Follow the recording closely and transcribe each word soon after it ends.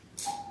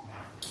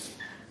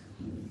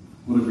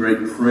What a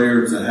great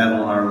prayer to have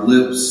on our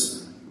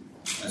lips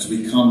as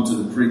we come to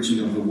the preaching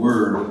of the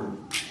Word,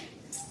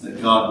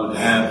 that God would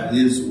have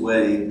His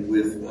way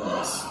with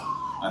us.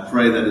 I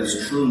pray that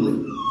is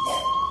truly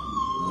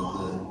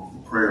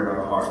the prayer of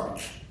our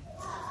heart.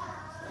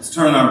 Let's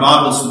turn our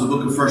Bibles to the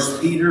book of 1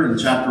 Peter in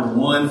chapter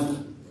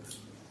 1.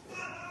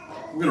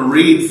 We're going to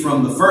read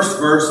from the first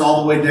verse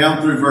all the way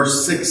down through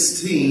verse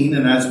 16.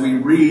 And as we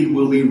read,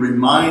 we'll be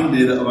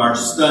reminded of our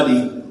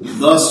study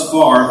thus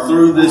far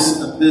through this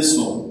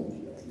epistle.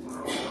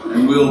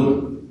 And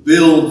we'll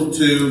build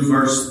to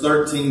verse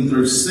 13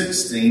 through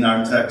 16,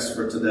 our text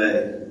for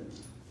today.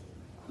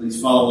 Please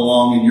follow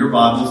along in your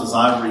Bibles as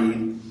I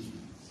read.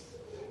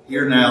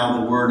 Hear now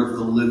the word of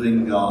the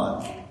living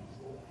God.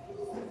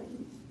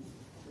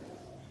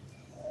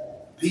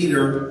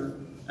 Peter,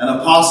 an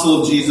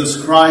apostle of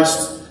Jesus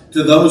Christ,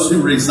 to those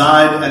who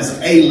reside as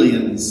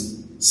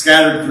aliens,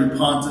 scattered through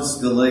Pontus,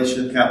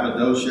 Galatia,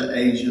 Cappadocia,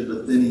 Asia,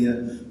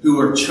 Bithynia, who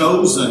are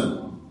chosen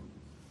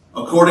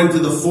according to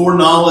the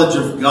foreknowledge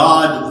of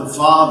God the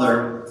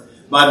Father,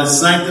 by the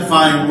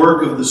sanctifying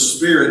work of the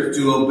Spirit,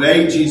 to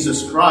obey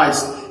Jesus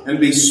Christ and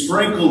be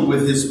sprinkled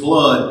with His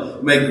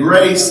blood. May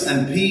grace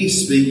and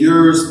peace be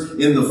yours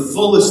in the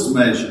fullest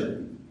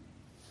measure.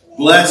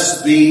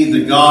 Blessed be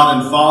the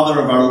God and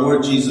Father of our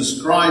Lord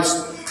Jesus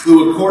Christ,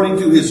 who according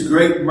to His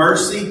great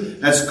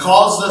mercy has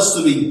caused us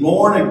to be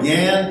born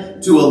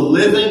again to a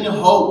living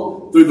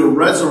hope through the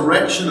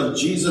resurrection of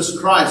Jesus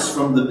Christ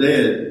from the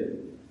dead,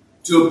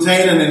 to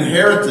obtain an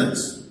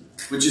inheritance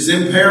which is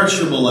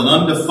imperishable and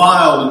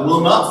undefiled and will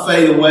not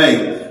fade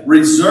away,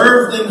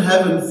 reserved in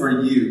heaven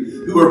for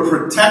you, who are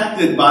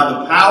protected by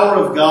the power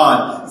of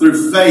God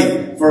through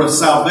faith for a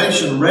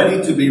salvation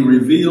ready to be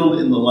revealed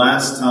in the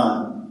last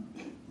time.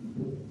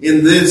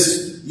 In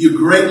this you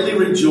greatly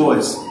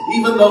rejoice,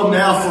 even though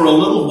now for a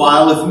little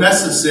while, if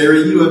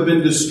necessary, you have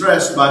been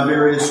distressed by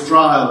various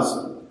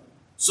trials,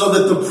 so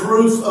that the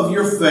proof of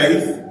your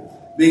faith,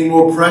 being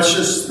more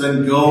precious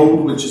than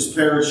gold, which is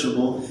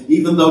perishable,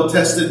 even though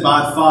tested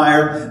by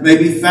fire, may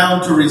be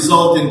found to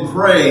result in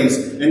praise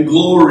and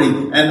glory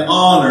and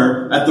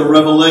honor at the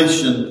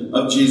revelation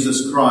of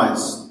Jesus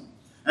Christ.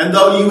 And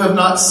though you have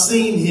not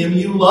seen Him,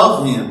 you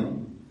love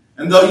Him.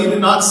 And though you do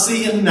not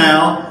see Him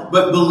now,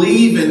 but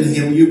believe in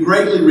Him, you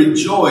greatly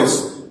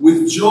rejoice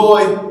with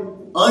joy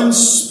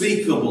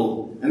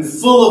unspeakable and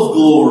full of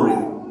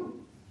glory,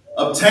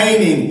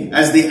 obtaining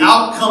as the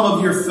outcome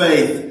of your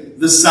faith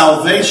the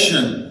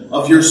salvation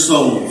of your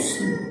souls.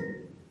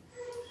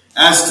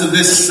 As to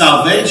this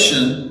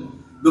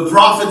salvation, the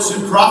prophets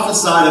who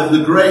prophesied of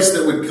the grace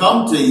that would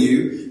come to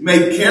you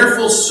made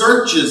careful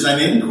searches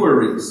and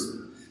inquiries,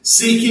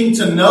 seeking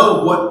to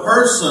know what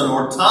person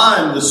or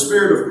time the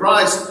Spirit of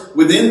Christ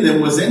within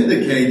them was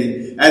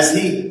indicating, as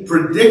He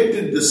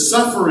predicted the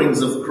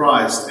sufferings of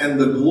Christ and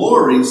the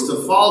glories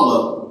to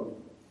follow.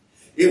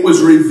 It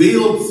was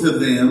revealed to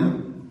them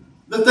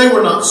that they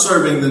were not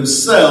serving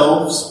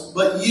themselves,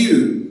 but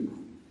you,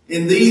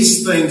 in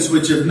these things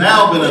which have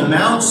now been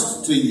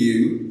announced to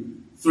you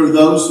through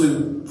those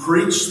who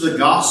preach the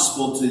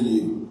gospel to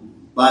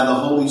you by the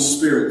Holy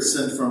Spirit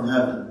sent from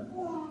heaven,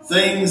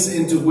 things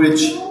into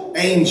which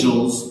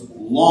angels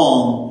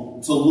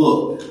long to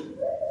look.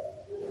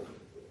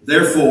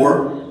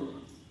 Therefore,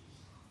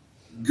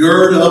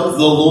 gird up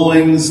the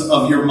loins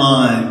of your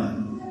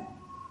mind.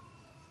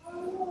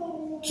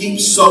 Keep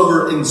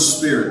sober in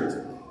spirit.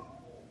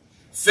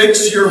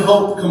 Fix your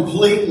hope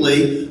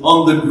completely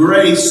on the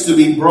grace to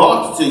be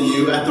brought to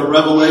you at the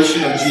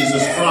revelation of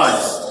Jesus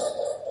Christ.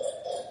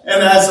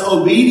 And as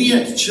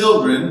obedient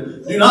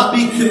children, do not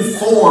be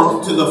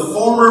conformed to the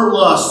former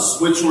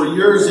lusts which were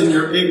yours in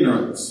your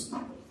ignorance.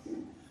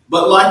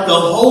 But like the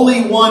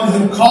Holy One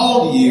who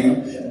called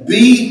you,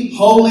 be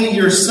holy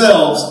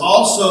yourselves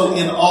also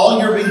in all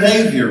your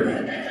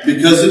behavior,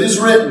 because it is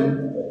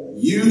written,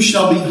 you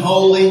shall be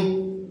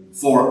holy,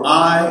 for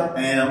I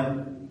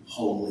am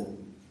holy.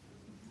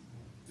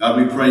 God,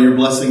 we pray your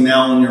blessing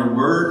now on your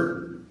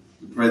word.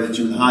 We pray that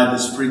you would hide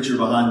this preacher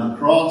behind the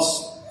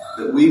cross,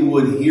 that we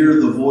would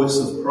hear the voice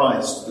of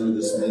Christ through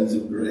this means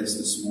of grace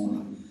this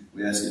morning.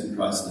 We ask it in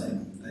Christ's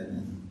name.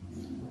 Amen.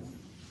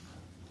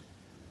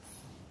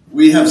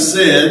 We have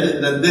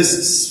said that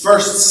this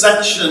first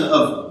section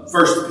of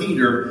 1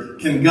 Peter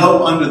can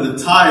go under the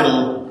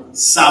title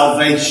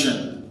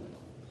Salvation.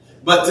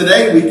 But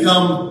today we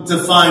come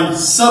to find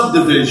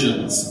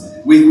subdivisions.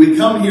 We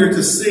come here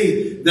to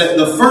see that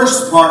the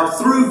first part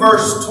through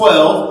verse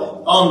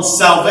 12 on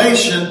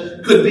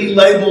salvation could be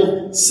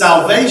labeled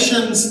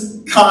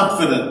salvation's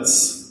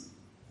confidence.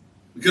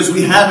 Because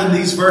we have in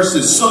these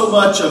verses so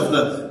much of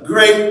the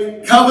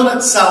great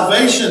covenant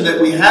salvation that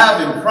we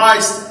have in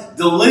Christ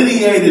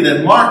delineated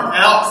and marked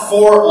out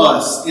for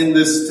us in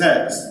this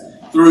text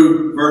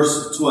through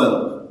verse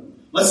 12.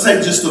 Let's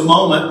take just a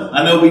moment.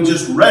 I know we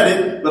just read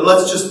it, but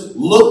let's just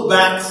look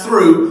back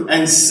through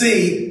and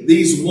see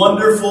these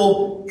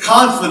wonderful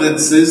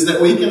confidences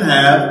that we can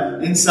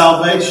have in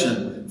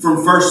salvation.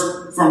 From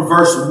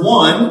verse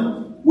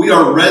 1, We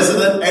are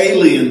resident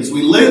aliens.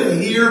 We live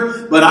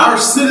here, but our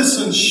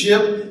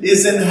citizenship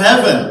is in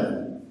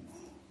heaven.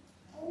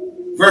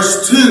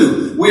 Verse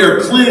 2, we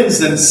are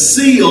cleansed and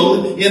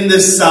sealed in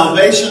this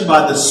salvation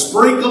by the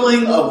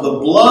sprinkling of the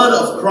blood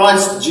of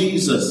Christ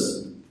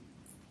Jesus.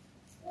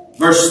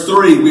 Verse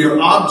 3, we are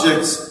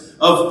objects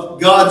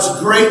of God's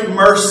great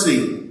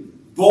mercy.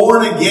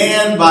 Born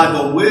again by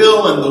the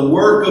will and the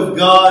work of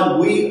God,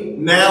 we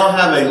now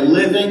have a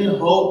living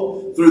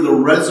hope through the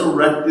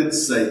resurrected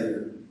Savior.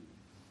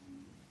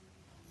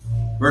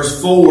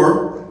 Verse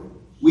 4,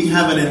 we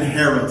have an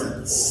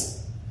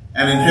inheritance.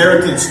 An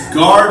inheritance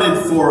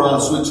guarded for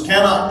us, which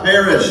cannot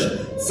perish,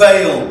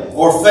 fail,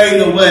 or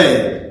fade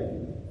away.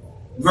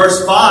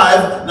 Verse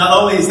 5,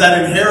 not only is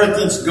that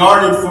inheritance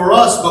guarded for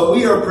us, but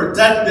we are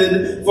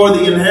protected for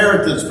the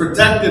inheritance,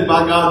 protected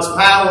by God's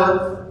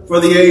power for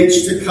the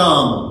age to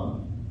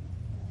come.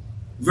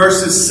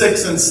 Verses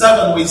 6 and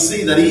 7, we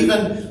see that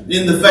even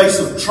in the face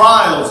of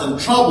trials and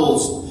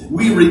troubles,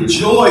 we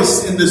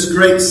rejoice in this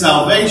great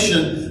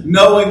salvation,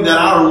 knowing that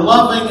our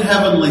loving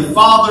Heavenly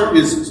Father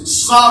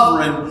is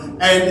sovereign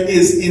and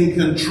is in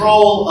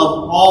control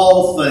of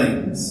all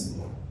things.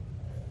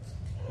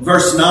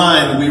 Verse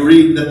 9, we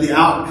read that the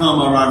outcome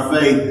of our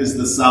faith is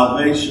the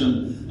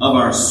salvation of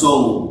our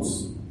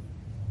souls.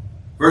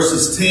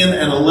 Verses 10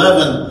 and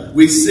 11,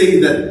 we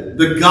see that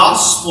the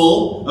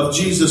gospel of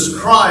Jesus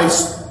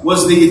Christ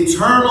was the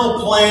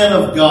eternal plan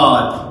of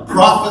God,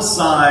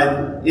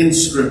 prophesied in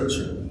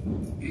Scripture.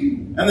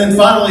 And then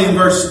finally in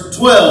verse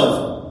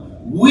 12,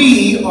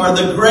 we are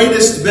the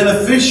greatest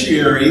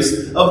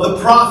beneficiaries of the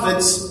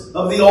prophets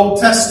of the Old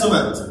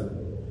Testament.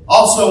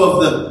 Also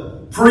of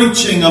the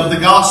preaching of the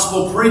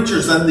gospel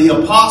preachers and the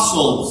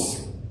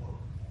apostles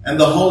and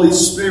the Holy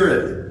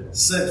Spirit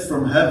sent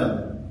from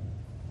heaven.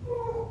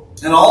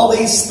 And all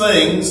these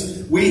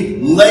things we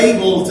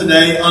label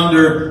today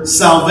under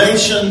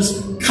salvation's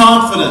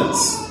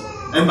confidence.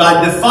 And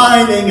by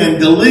defining and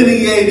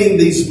delineating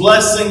these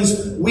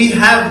blessings, we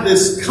have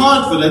this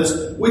confidence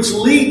which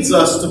leads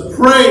us to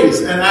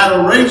praise and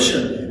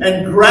adoration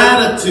and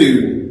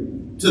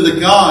gratitude to the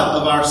God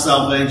of our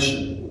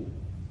salvation.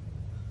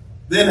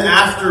 Then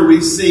after we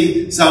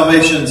see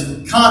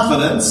salvation's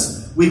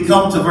confidence, we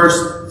come to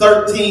verse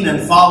 13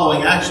 and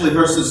following, actually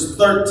verses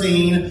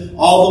 13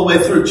 all the way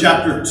through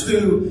chapter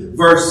 2,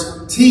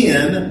 verse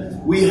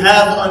 10, we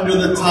have under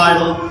the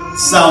title,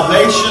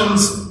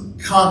 Salvation's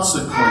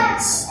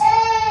Consequence.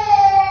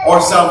 Or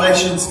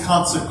salvation's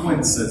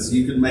consequences.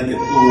 You can make it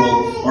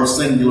plural or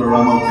singular.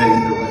 I'm okay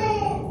either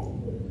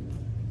way.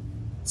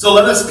 So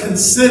let us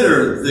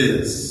consider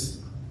this.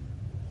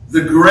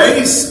 The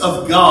grace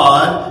of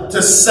God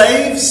to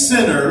save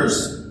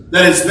sinners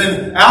that has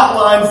been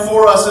outlined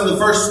for us in the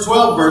first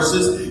 12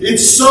 verses.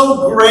 It's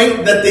so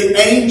great that the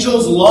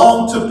angels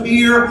long to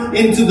peer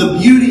into the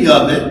beauty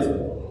of it.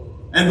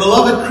 And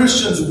beloved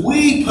Christians,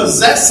 we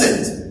possess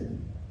it.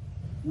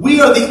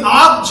 We are the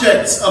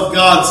objects of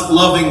God's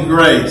loving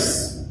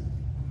grace.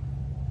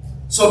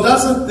 So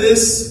doesn't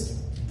this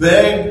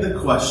beg the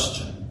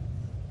question,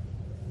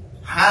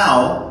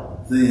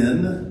 how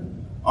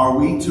then are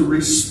we to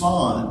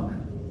respond?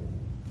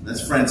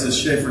 As Francis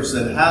Schaeffer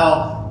said,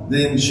 how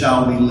then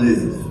shall we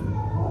live?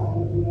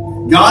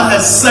 God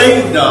has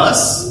saved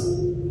us.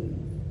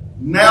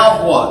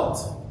 Now what?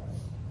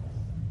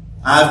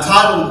 I've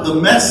titled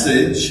the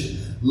message,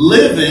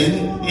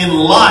 Living in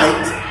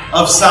Light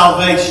of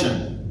Salvation.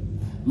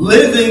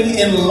 Living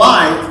in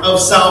light of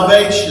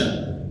salvation.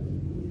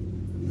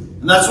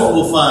 And that's what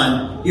we'll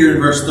find here in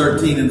verse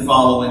 13 and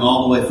following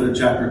all the way through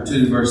chapter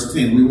 2, verse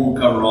 10. We won't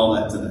cover all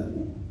that today.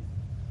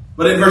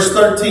 But in verse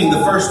 13,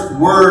 the first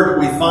word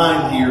we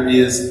find here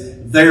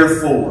is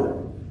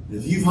therefore.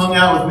 If you've hung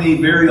out with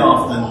me very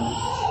often,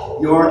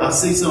 I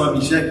see some of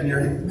you shaking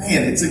your head.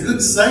 Man, it's a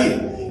good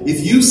saying.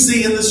 If you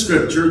see in the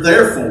Scripture,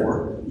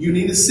 therefore, you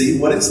need to see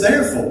what it's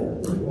there for.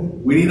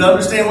 We need to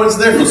understand what it's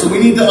there for. So we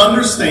need to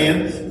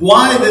understand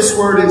why this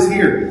word is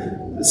here.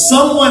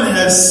 Someone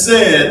has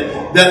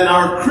said that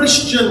our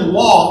Christian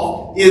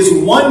walk is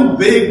one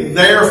big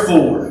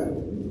therefore.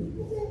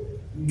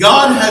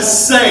 God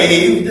has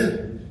saved,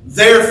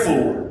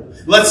 therefore.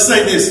 Let's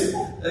say this.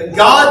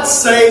 God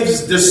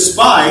saves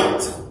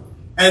despite,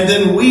 and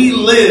then we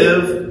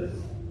live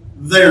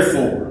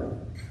therefore.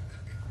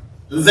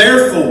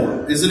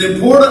 Therefore is an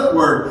important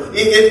word.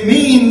 It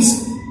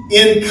means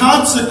in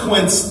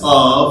consequence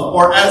of,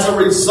 or as a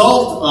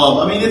result of.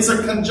 I mean, it's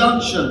a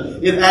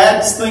conjunction. It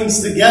adds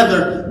things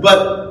together,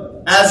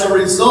 but as a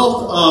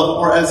result of,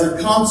 or as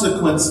a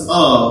consequence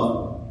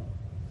of,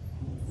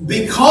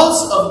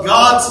 because of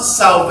God's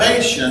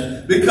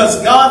salvation,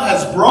 because God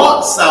has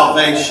brought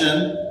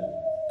salvation,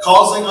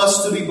 causing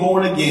us to be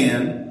born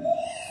again,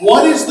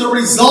 what is the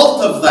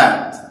result of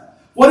that?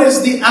 What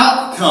is the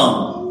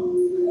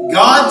outcome?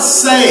 God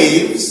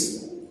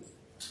saves,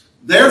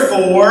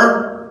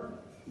 therefore,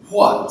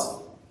 what?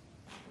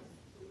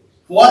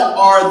 What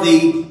are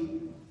the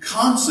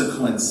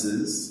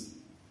consequences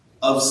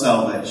of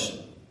salvation?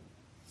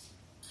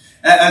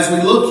 As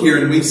we look here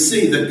and we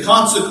see the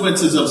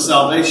consequences of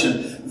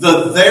salvation,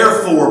 the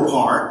therefore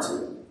part,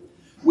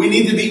 we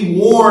need to be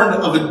warned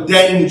of a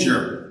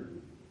danger.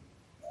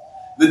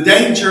 The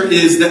danger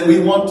is that we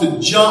want to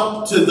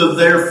jump to the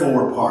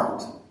therefore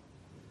part.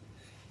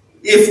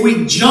 If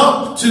we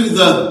jump to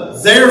the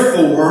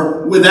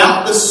therefore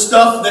without the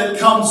stuff that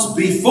comes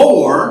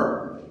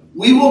before,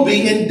 we will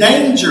be in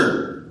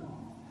danger.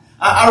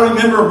 I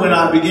remember when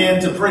I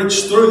began to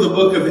preach through the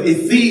book of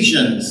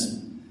Ephesians,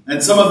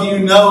 and some of you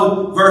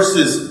know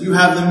verses, you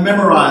have them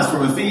memorized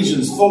from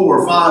Ephesians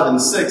 4, 5,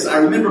 and 6. I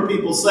remember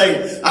people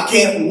saying, I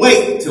can't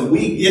wait till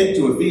we get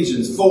to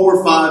Ephesians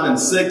 4, 5, and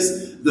 6,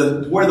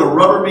 where the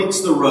rubber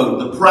meets the road,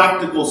 the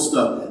practical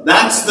stuff.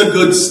 That's the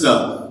good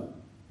stuff.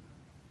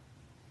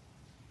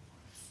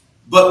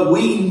 But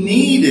we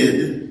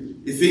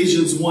needed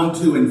Ephesians 1,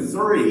 2, and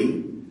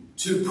 3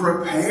 to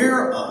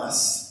prepare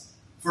us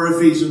for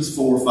Ephesians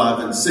 4, 5,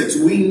 and 6.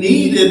 We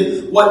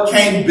needed what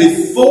came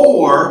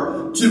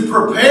before to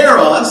prepare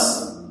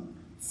us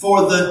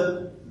for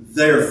the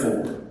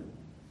therefore.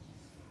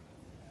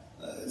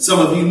 Some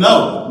of you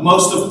know,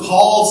 most of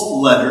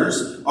Paul's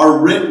letters are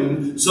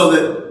written so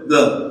that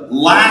the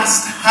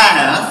last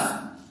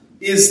half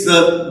is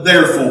the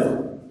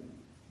therefore.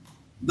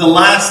 The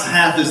last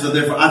half is the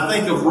therefore. I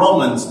think of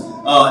Romans,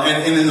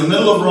 and in the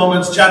middle of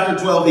Romans chapter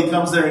 12, he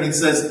comes there and he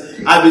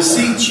says, I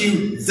beseech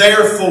you,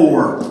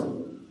 therefore,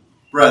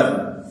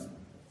 brethren.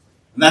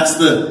 And that's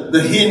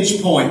the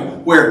hinge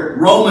point where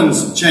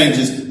Romans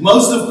changes.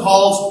 Most of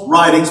Paul's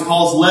writings,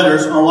 Paul's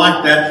letters are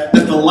like that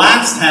the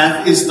last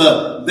half is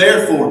the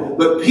therefore.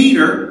 But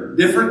Peter,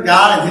 different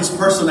guy, and his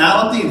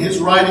personality and his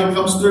writing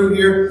comes through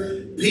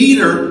here.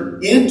 Peter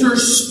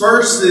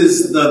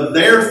intersperses the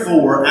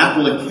therefore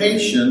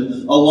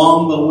application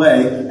along the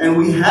way, and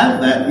we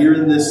have that here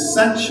in this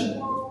section.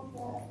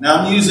 Now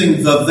I'm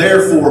using the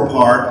therefore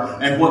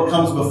part and what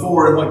comes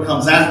before and what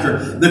comes after.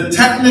 The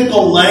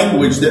technical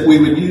language that we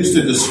would use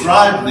to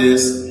describe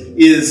this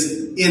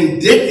is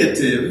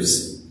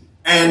indicatives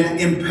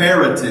and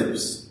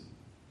imperatives.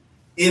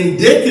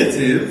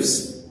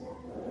 Indicatives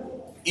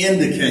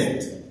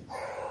indicate.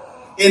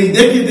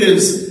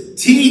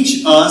 Indicatives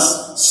teach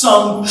us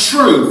some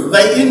truth.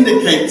 They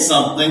indicate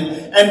something.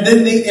 And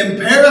then the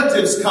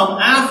imperatives come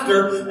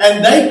after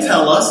and they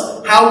tell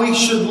us how we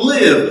should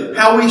live,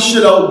 how we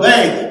should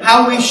obey,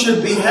 how we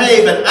should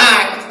behave and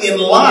act in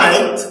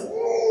light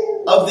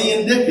of the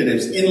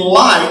indicatives, in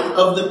light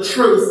of the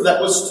truth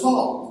that was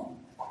taught.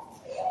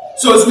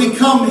 So as we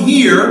come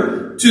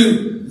here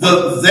to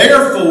the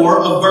therefore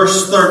of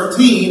verse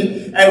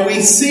 13 and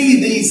we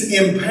see these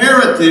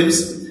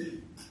imperatives,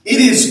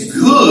 it is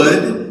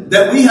good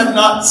that we have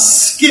not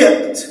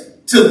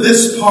skipped to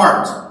this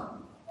part.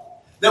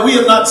 That we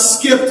have not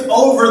skipped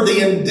over the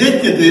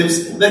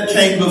indicatives that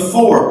came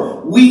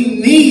before.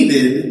 We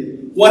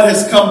needed what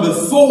has come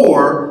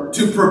before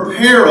to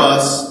prepare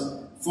us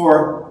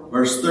for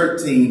verse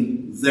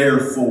 13,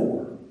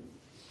 therefore.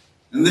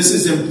 And this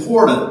is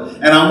important.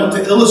 And I want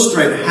to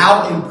illustrate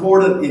how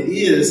important it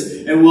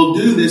is. And we'll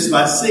do this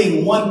by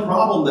seeing one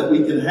problem that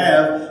we can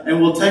have.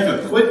 And we'll take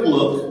a quick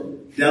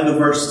look down to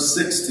verse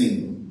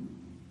 16.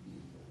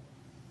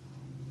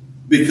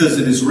 Because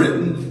it is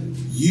written,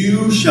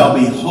 you shall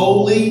be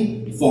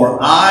holy,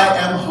 for I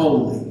am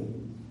holy.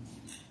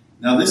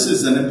 Now this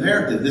is an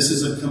imperative. This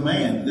is a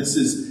command. This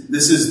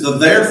is the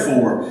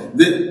therefore.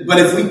 But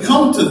if we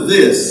come to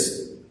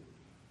this,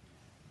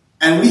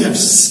 and we have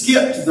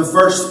skipped the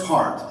first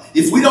part,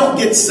 if we don't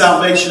get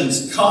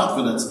salvation's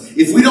confidence,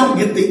 if we don't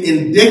get the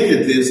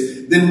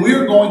indicatives, then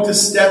we're going to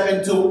step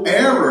into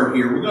error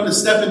here. We're going to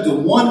step into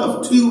one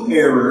of two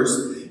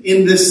errors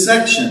in this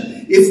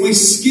section. If we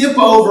skip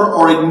over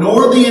or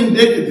ignore the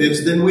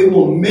indicatives, then we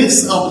will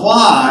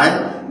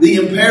misapply the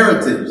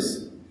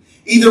imperatives.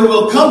 Either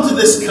we'll come to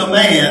this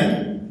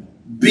command,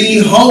 be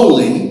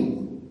holy,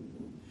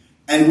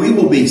 and we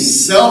will be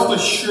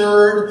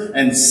self-assured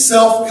and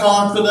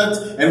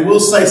self-confident, and we'll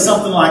say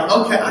something like,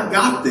 okay, I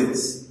got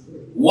this.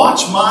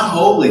 Watch my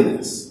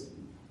holiness.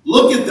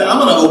 Look at that.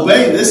 I'm going to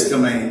obey this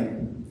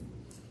command.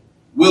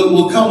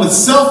 We'll come with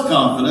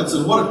self-confidence,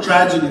 and what a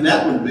tragedy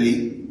that would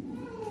be.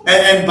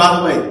 And by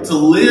the way, to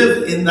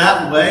live in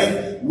that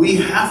way, we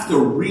have to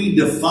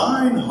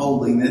redefine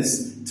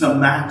holiness to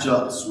match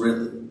us,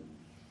 really.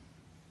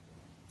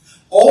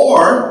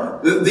 Or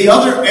the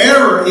other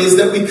error is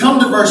that we come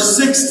to verse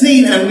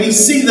 16 and we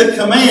see the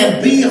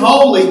command, be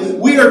holy.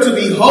 We are to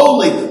be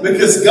holy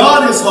because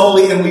God is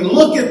holy. And we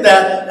look at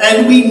that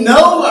and we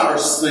know our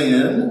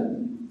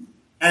sin.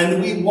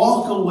 And we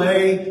walk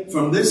away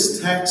from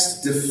this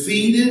text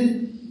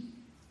defeated.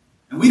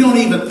 And we don't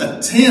even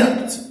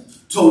attempt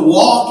to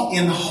walk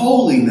in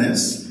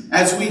holiness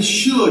as we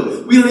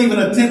should. We don't even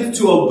attempt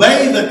to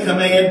obey the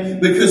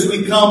command because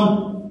we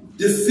come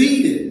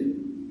defeated.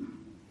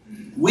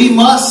 We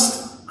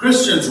must,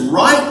 Christians,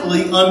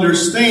 rightly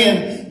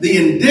understand the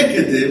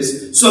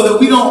indicatives so that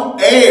we don't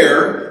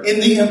err in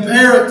the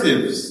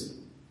imperatives.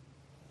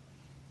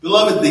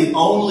 Beloved, the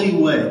only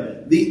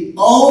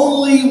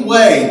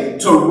way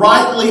to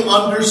rightly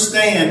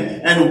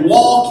understand and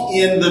walk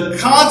in the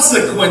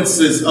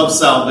consequences of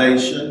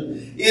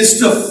salvation is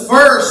to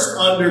first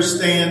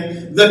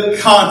understand the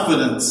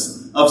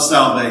confidence of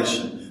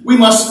salvation. We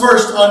must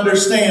first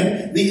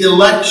understand the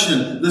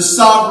election, the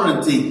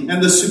sovereignty,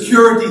 and the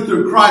security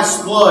through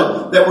Christ's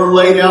blood that were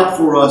laid out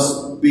for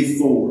us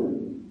before.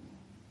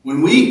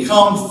 When we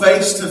come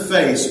face to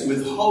face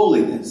with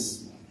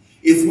holiness,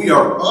 if we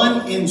are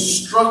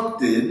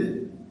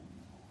uninstructed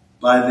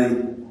by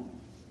the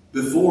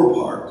before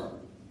part,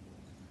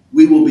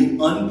 we will be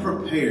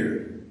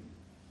unprepared,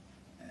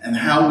 and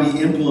how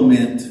we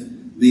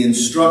implement the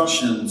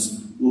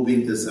instructions will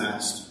be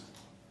disaster.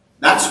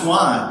 That's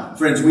why,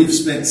 friends, we've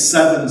spent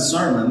 7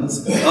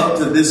 sermons up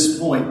to this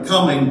point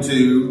coming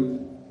to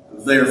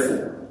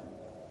therefore.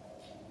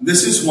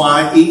 This is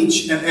why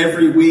each and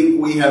every week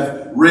we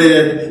have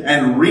read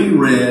and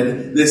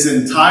reread this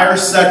entire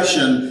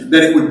section,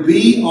 that it would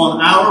be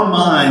on our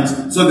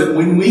minds so that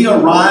when we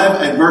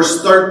arrive at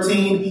verse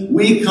 13,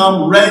 we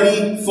come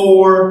ready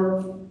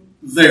for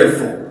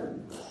therefore.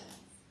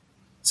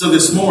 So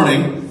this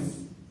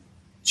morning,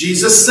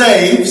 Jesus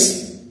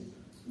saves,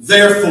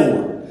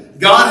 therefore.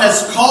 God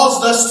has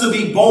caused us to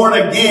be born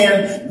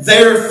again,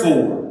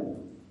 therefore.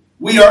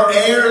 We are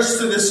heirs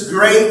to this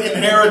great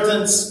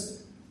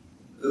inheritance,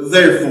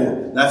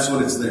 therefore. That's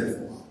what it's there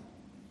for.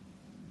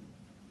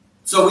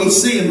 So we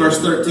see in verse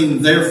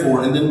 13,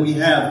 therefore, and then we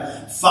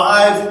have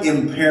 5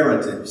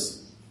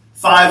 imperatives,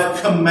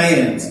 5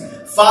 commands,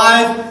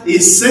 5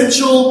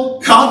 essential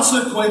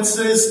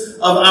consequences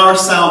of our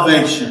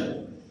salvation.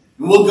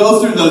 And we'll go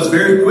through those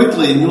very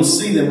quickly, and you'll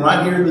see them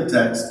right here in the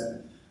text.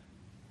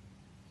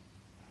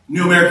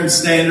 New American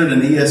Standard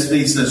and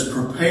ESV says,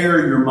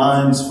 prepare your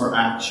minds for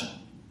action.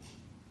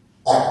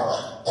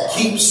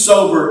 Keep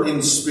sober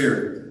in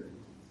spirit.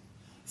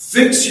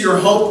 Fix your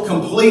hope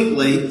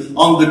completely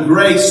on the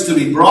grace to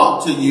be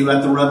brought to you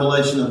at the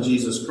revelation of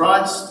Jesus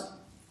Christ.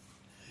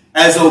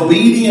 As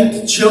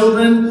obedient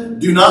children,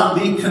 do not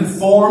be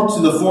conformed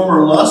to the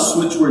former lusts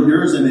which were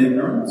yours in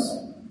ignorance.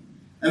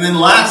 And then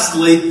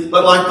lastly,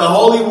 but like the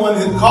Holy One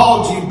who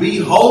called you, be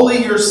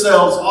holy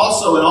yourselves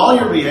also in all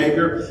your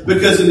behavior,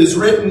 because it is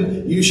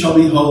written, you shall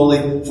be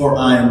holy, for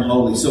I am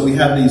holy. So we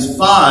have these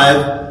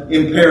 5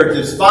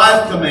 imperatives,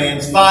 5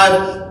 commands,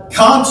 5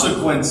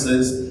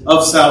 consequences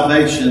of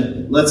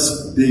salvation.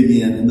 Let's dig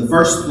in. In the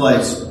first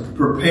place,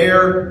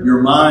 prepare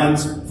your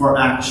minds for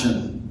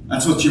action.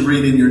 That's what you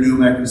read in your New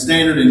American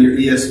Standard and your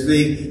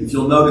ESV. If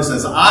you'll notice,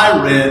 as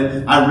I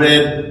read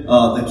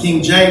the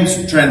King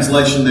James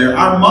translation there.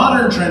 Our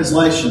modern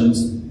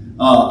translations,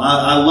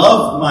 I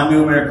love my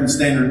New American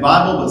Standard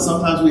Bible, but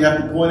sometimes we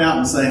have to point out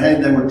and say, hey,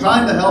 they were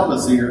trying to help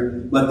us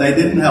here, but they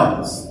didn't help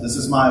us. This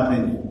is my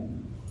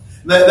opinion.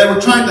 They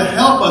were trying to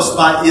help us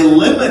by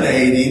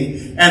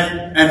eliminating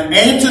an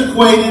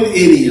antiquated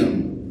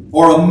idiom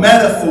or a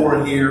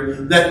metaphor here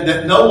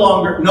that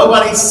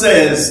nobody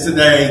says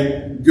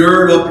today,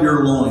 gird up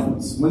your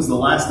loins. When's the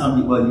last time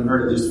you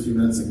heard it just a few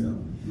minutes ago.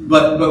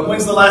 But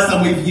when's the last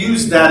time we've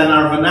used that in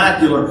our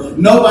vernacular?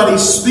 Nobody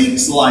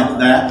speaks like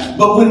that.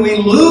 But when we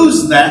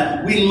lose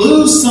that, we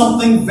lose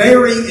something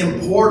very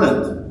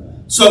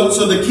important. So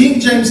the King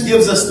James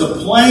gives us the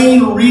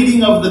plain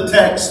reading of the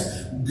text.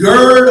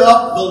 Gird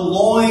up the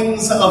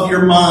loins of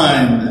your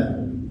mind.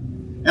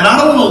 And I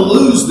don't want to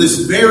lose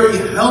this very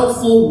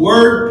helpful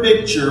word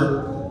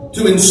picture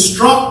to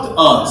instruct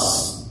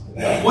us.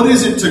 What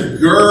is it to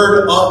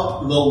gird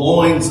up the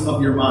loins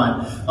of your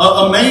mind?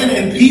 A man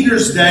in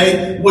Peter's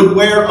day would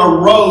wear a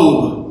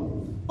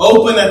robe,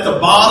 open at the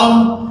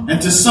bottom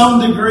and to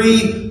some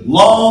degree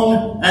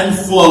long and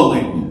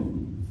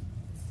flowing.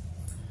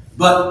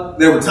 But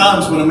there were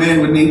times when a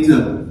man would need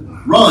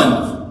to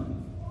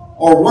run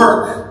or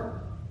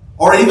work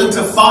or even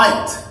to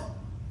fight.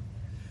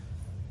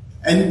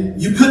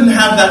 And you couldn't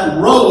have that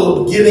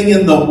robe getting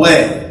in the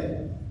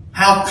way.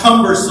 How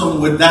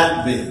cumbersome would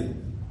that be?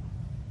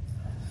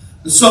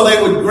 So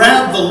they would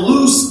grab the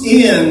loose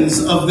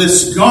ends of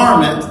this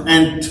garment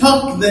and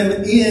tuck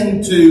them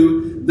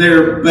into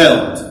their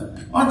belt.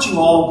 Aren't you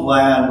all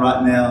glad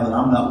right now that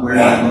I'm not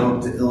wearing a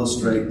robe to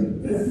illustrate?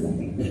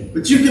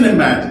 But you can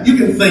imagine, you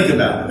can think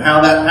about it, how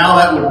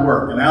that would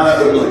work and how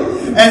that would look.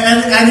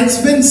 And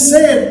it's been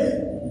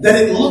said that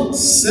it looked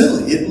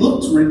silly, it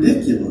looked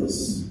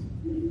ridiculous,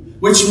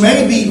 which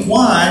may be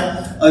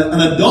why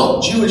an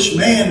adult Jewish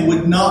man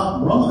would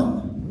not run.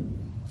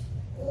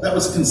 That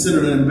was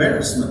considered an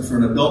embarrassment for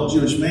an adult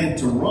Jewish man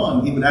to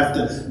run. He would have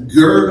to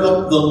gird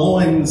up the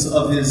loins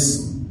of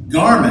his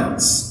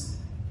garments,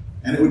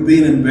 and it would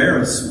be an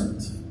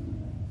embarrassment.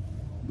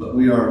 But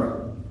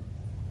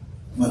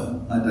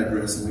I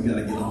digress, and we got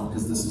to get on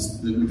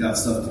because we got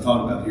stuff to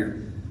talk about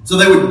here. So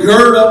they would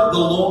gird up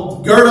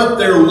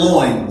their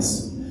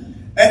loins,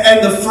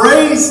 and the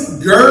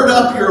phrase "gird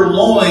up your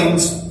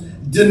loins"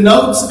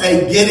 denotes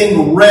a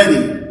getting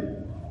ready,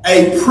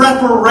 a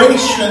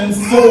preparation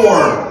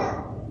for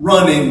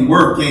running,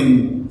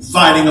 working,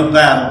 fighting a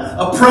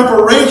battle. A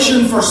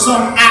preparation for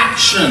some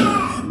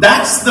action.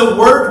 That's the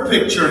word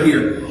picture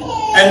here.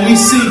 And we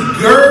see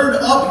gird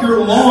up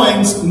your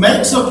loins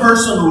makes a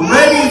person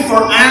ready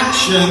for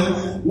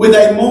action with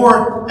a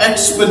more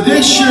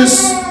expeditious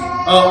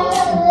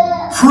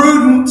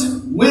prudent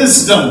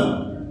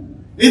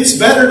wisdom. It's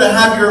better to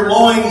have your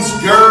loins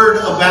gird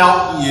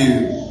about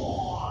you.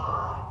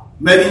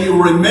 Maybe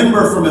you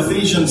remember from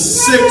Ephesians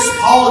 6,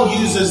 Paul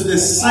uses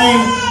this same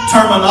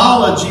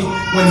terminology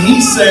when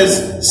he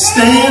says,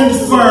 stand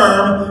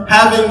firm,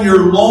 having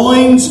your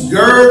loins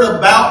gird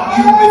about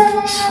you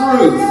with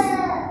truth.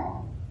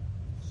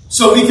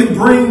 So we can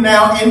bring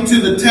now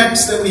into the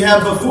text that we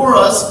have before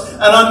us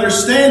an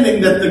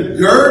understanding that the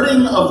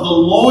girding of the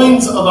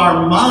loins of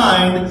our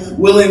mind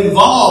will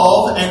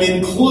involve and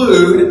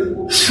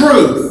include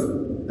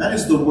truth. That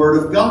is the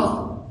Word of God.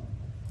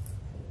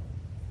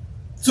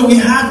 So we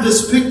have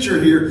this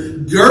picture here,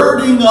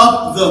 girding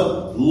up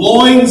the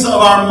loins of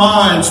our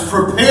minds,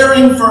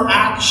 preparing for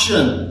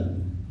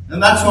action.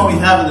 And that's why we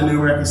have in the New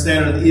American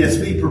Standard, the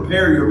ESV,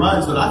 prepare your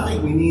minds. But I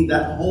think we need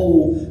that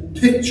whole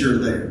picture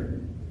there.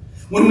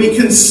 When we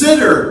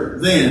consider,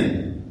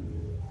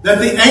 then, that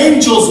the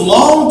angels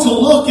long to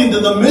look into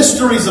the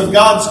mysteries of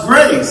God's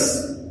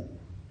grace,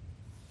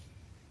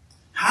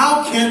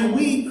 how can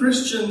we,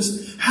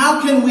 Christians,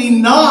 how can we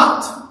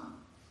not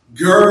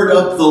gird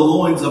up the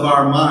loins of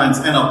our minds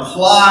and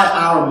apply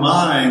our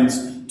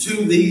minds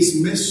to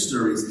these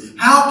mysteries?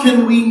 How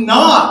can we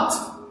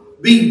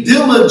not be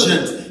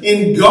diligent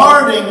in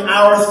guarding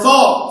our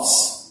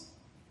thoughts?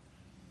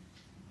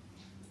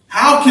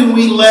 How can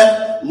we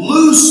let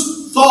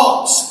loose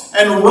thoughts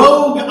and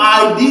rogue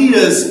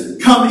ideas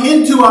come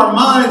into our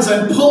minds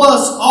and pull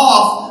us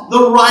off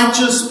the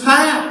righteous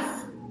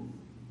path?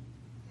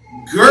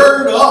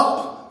 Gird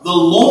up the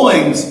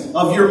loins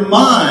of your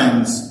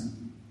minds.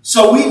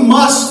 So we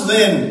must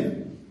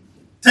then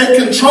take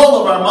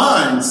control of our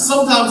minds.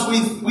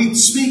 Sometimes we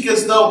speak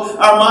as though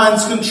our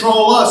minds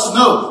control us.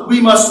 No, we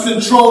must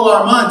control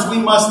our minds. We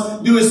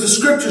must do as the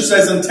Scripture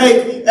says and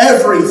take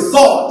every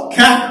thought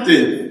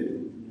captive.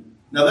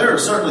 Now there are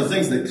certainly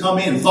things that come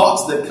in,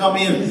 thoughts that come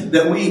in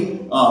that we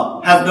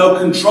have no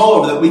control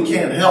over, that we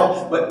can't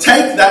help. But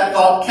take that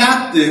thought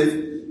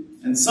captive,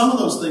 and some of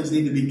those things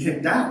need to be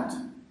kicked out.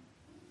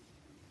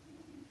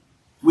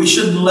 We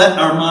shouldn't let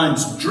our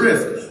minds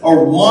drift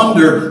or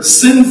wander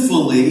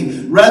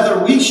sinfully.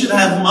 Rather, we should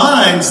have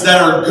minds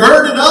that are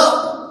girded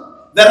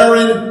up, that are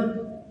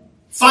in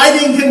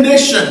fighting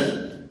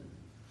condition,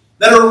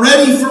 that are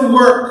ready for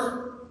work.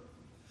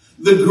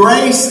 The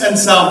grace and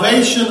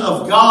salvation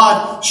of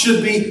God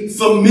should be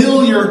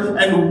familiar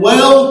and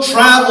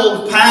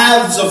well-traveled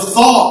paths of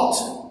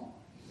thought.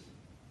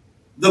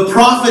 The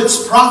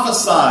prophets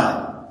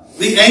prophesied.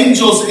 The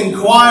angels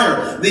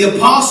inquire. The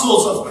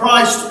apostles of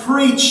Christ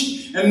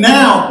preached. And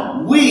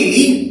now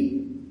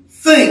we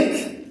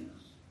think.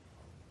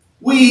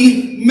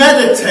 We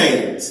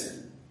meditate.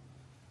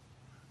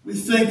 We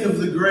think of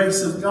the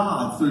grace of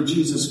God through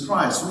Jesus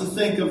Christ. We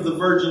think of the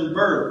virgin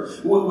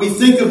birth. We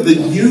think of the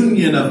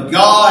union of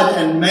God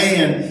and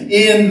man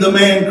in the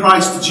man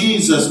Christ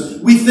Jesus.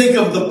 We think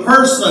of the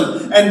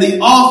person and the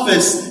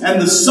office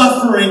and the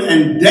suffering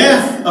and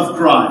death of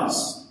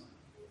Christ.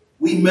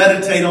 We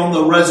meditate on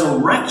the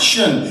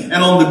resurrection and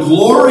on the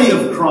glory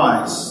of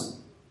Christ,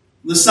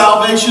 the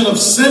salvation of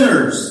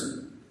sinners.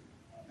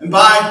 And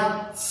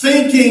by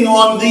thinking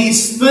on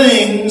these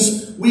things,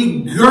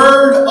 we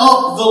gird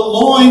up the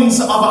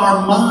loins of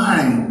our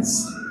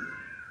minds.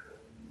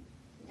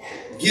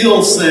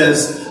 Gill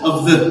says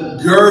of the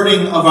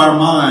girding of our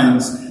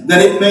minds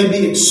that it may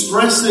be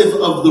expressive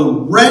of the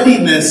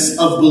readiness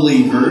of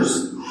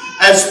believers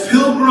as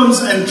pilgrims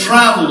and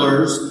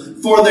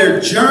travelers for their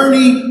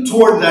journey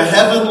toward the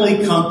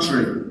heavenly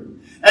country,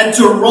 and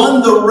to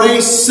run the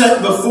race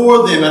set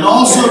before them, and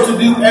also to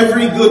do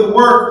every good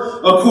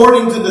work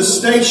according to the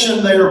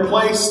station they are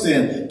placed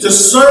in, to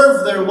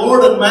serve their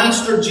Lord and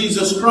Master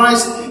Jesus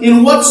Christ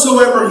in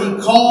whatsoever He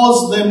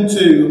calls them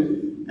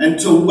to, and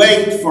to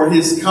wait for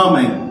His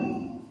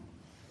coming.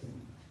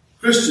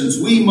 Christians,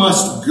 we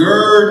must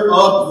gird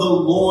up the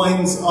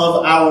loins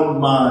of our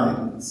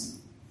minds.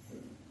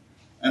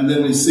 And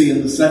then we see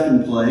in the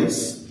second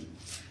place,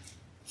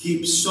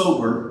 keep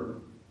sober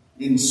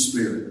in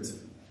spirit.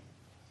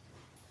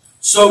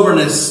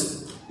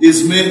 Soberness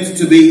is meant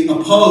to be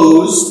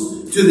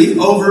opposed to the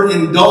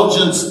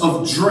overindulgence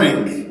of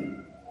drink.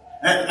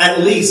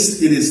 At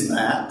least it is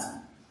that.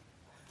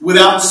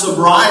 Without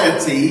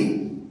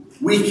sobriety,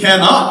 we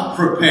cannot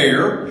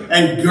prepare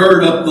and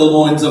gird up the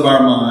loins of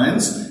our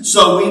minds.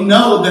 So we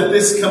know that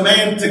this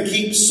command to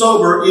keep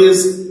sober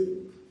is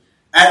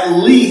at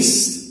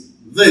least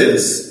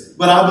this.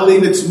 But I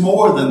believe it's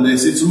more than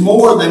this. It's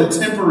more than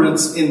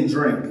temperance in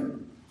drink.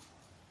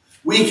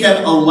 We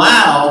can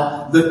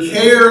allow the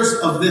cares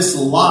of this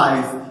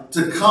life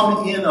to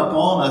come in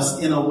upon us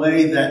in a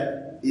way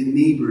that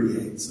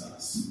inebriates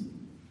us.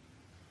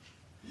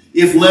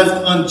 If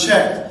left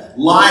unchecked,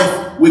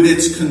 life with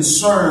its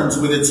concerns,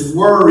 with its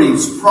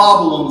worries,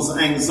 problems,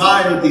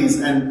 anxieties,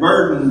 and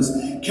burdens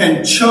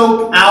can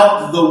choke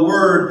out the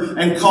Word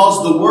and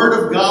cause the Word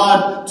of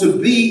God to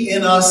be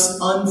in us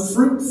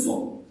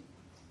unfruitful.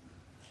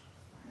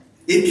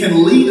 It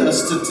can lead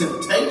us to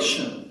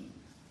temptation.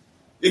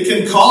 It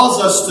can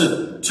cause us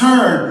to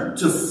turn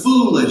to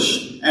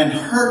foolish and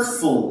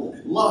hurtful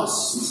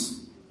lusts.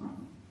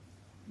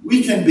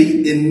 We can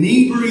be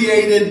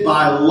inebriated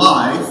by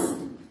life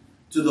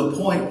to the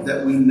point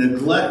that we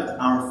neglect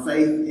our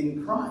faith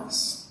in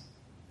Christ.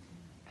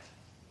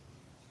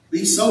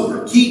 Be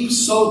sober. Keep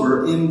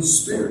sober in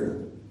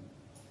spirit.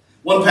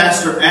 One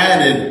pastor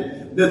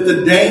added that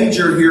the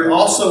danger here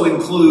also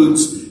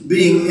includes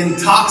being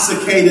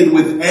intoxicated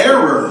with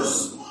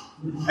errors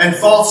and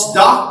false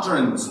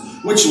doctrines,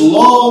 which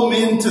lull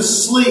men to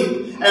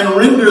sleep and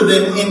render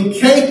them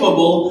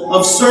incapable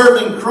of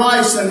serving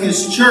Christ and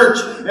His church,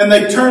 and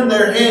they turn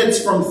their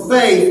heads from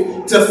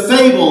faith to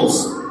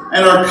fables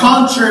and are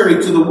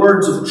contrary to the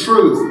words of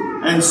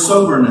truth and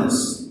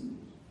soberness.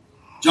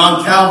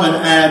 John Calvin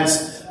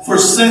adds, "For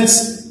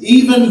since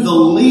even the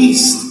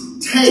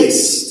least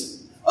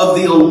taste of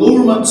the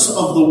allurements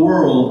of the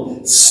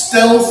world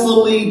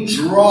stealthily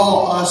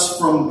draw us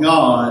from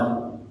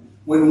God,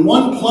 when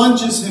one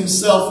plunges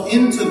himself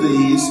into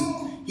these,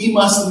 he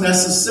must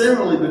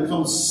necessarily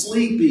become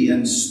sleepy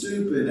and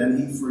stupid, and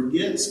he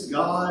forgets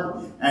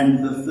God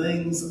and the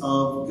things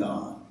of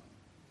God."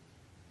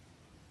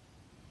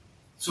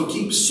 So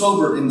keep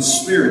sober in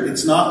spirit.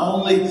 It's not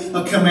only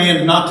a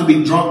command not to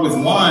be drunk with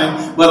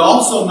wine, but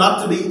also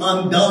not to be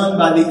undone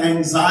by the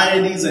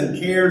anxieties and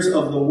cares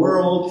of the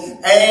world,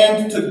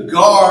 and to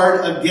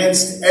guard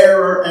against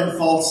error and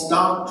false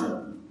doctrine.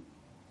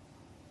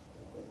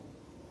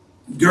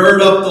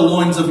 Gird up the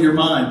loins of your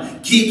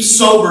mind. Keep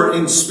sober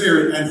in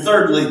spirit. And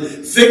thirdly,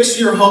 fix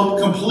your hope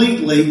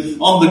completely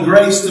on the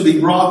grace to be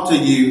brought to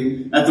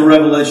you at the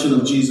revelation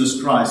of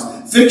Jesus Christ.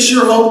 Fix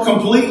your hope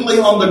completely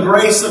on the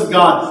grace of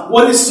God.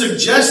 What is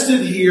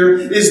suggested here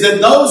is that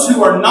those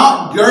who are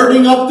not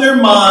girding up their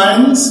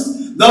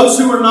minds, those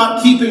who are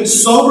not keeping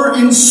sober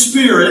in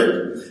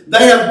spirit,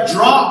 they have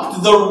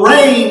dropped the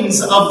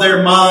reins of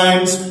their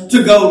minds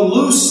to go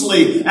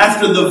loosely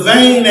after the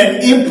vain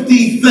and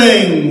empty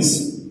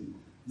things.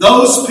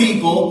 Those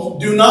people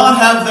do not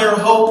have their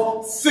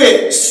hope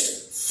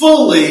fixed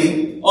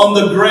fully on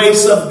the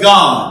grace of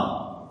God.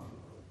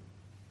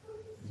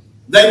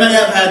 They may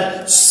have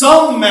had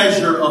some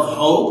measure of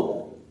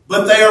hope,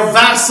 but they are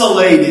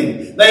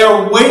vacillating. They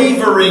are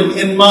wavering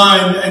in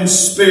mind and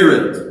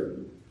spirit.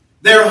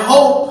 Their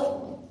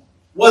hope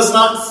was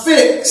not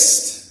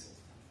fixed.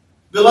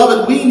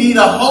 Beloved, we need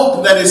a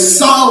hope that is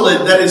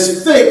solid, that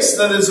is fixed,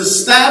 that is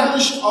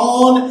established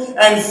on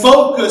and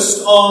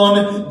focused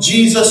on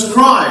Jesus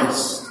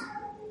Christ,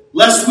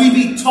 lest we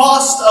be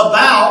tossed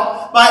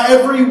about by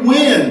every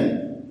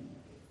wind.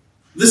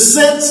 The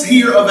sense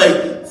here of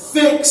a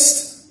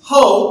fixed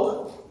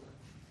hope,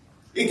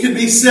 it could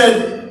be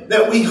said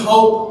that we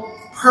hope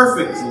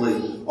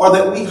perfectly, or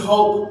that we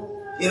hope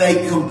in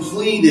a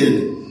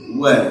completed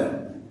way.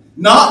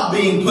 Not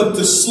being put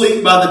to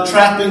sleep by the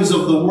trappings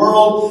of the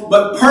world,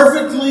 but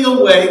perfectly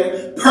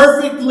awake,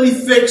 perfectly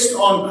fixed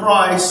on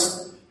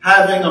Christ,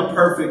 having a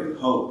perfect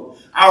hope.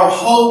 Our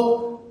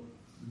hope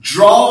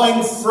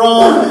drawing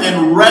from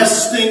and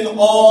resting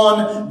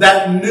on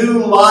that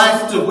new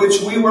life to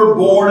which we were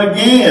born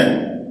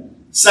again.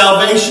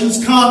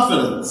 Salvation's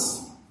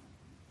confidence.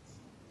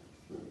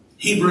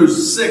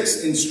 Hebrews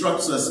 6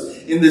 instructs us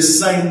in this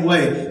same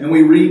way, and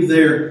we read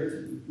there,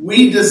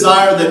 "We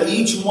desire that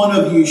each one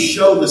of you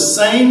show the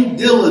same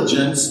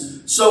diligence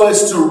so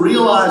as to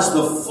realize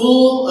the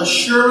full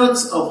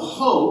assurance of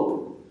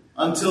hope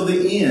until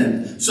the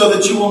end, so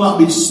that you will not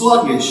be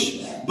sluggish,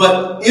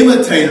 but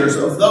imitators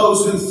of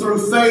those who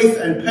through faith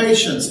and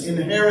patience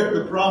inherit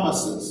the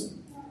promises."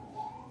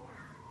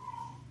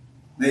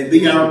 May it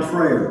be our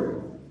prayer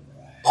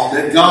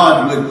that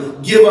God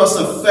would give us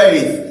a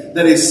faith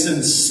that is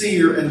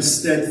sincere and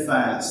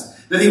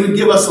steadfast, that He would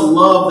give us a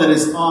love that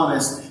is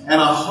honest, and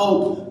a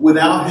hope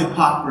without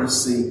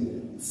hypocrisy,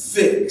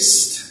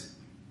 fixed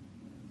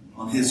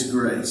on His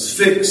grace,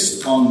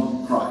 fixed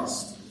on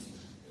Christ.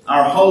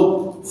 Our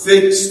hope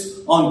fixed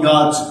on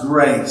God's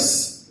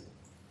grace,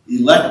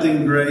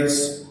 electing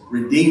grace,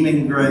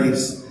 redeeming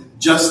grace,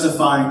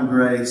 justifying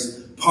grace,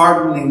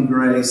 pardoning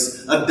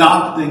grace,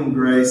 adopting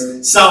grace.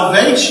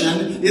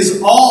 Salvation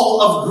is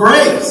all of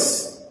grace.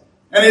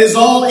 And it is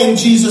all in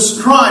Jesus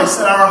Christ.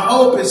 And our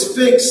hope is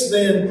fixed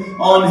then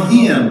on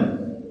Him.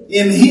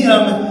 In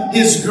Him,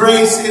 His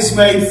grace is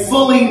made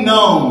fully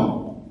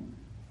known.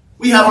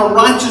 We have a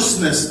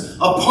righteousness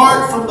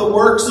apart from the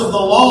works of the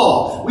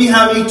law. We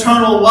have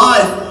eternal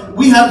life.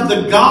 We have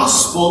the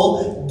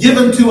gospel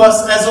given to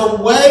us as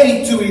a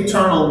way to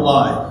eternal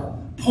life,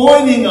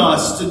 pointing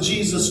us to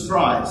Jesus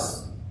Christ.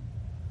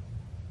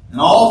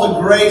 And all the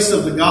grace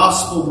of the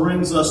gospel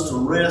brings us to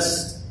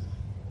rest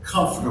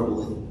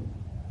comfortably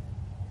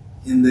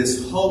in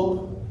this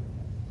hope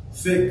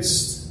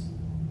fixed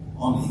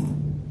on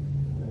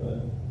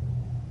Him.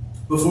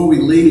 Before we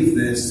leave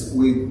this,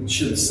 we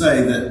should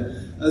say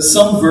that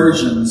some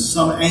versions,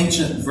 some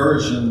ancient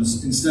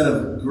versions, instead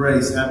of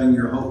grace, having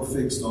your hope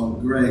fixed on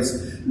grace,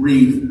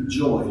 read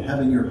joy,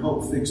 having your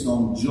hope fixed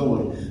on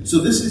joy. So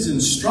this is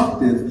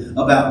instructive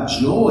about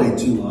joy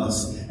to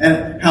us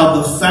and how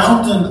the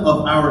fountain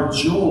of our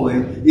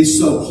joy is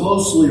so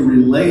closely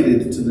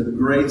related to the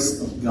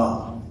grace of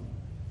God.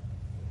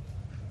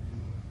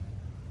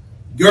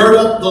 Gird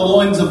up the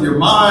loins of your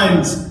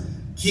minds.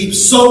 Keep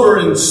sober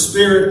in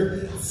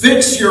spirit.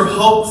 Fix your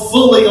hope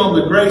fully on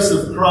the grace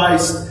of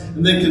Christ.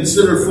 And then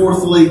consider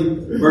fourthly,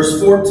 verse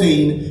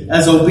 14,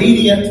 as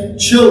obedient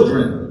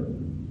children,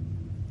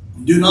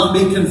 do not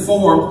be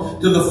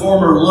conformed to the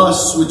former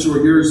lusts which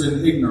were yours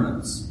in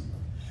ignorance.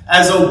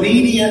 As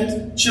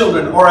obedient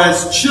children, or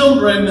as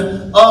children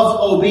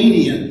of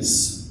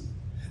obedience.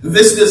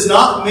 This does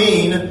not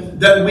mean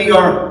that we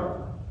are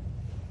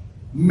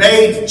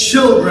made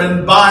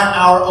children by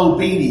our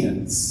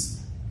obedience.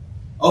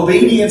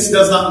 Obedience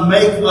does not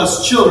make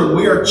us children.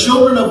 We are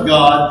children of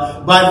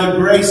God by the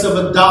grace of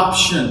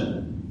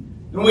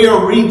adoption. And we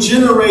are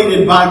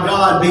regenerated by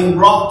God, being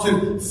brought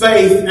to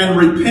faith and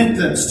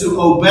repentance. To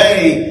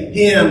obey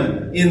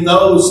Him in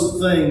those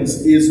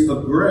things is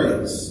of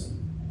grace.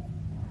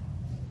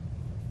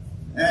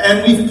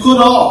 And we've put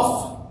off.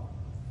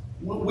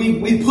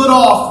 We put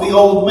off the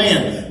old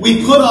man.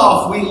 We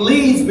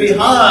leave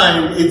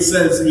behind, it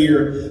says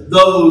here,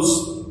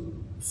 those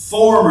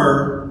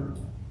former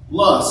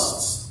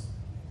lusts.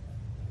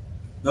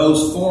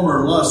 Those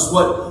former lusts,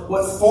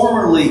 what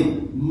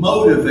formerly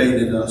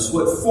motivated us,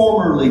 what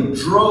formerly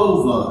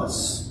drove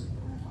us,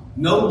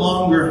 no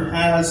longer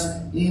has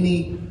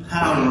any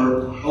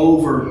power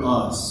over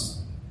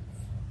us.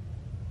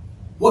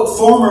 What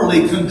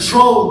formerly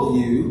controlled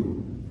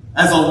you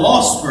as a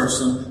lost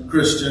person,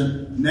 Christian,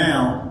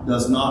 now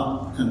does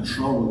not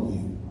control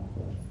you.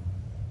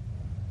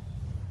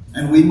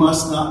 And we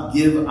must not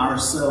give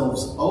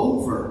ourselves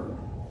over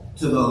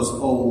to those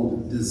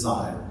old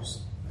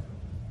desires.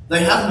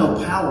 They have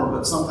no power,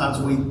 but sometimes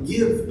we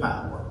give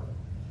power.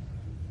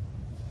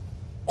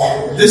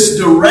 This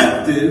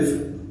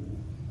directive,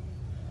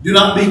 do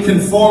not be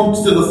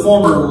conformed to the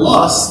former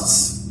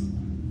lusts.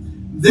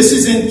 This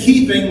is in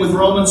keeping with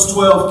Romans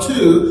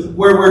 12:2,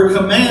 where we're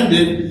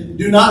commanded,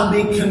 do not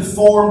be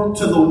conformed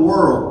to the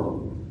world.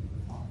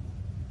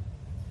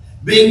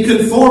 Being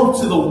conformed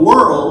to the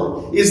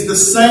world is the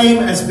same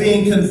as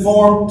being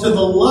conformed to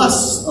the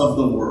lusts of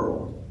the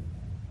world.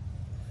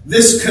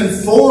 This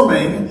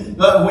conforming,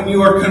 when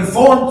you are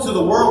conformed to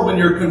the world, when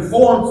you're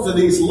conformed to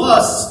these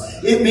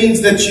lusts, it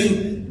means that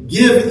you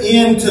give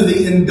in to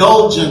the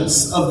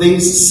indulgence of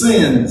these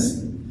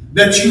sins,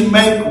 that you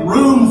make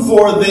room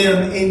for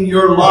them in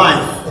your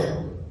life,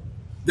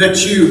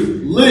 that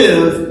you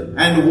live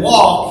and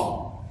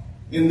walk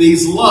in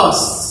these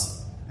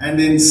lusts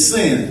and in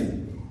sin.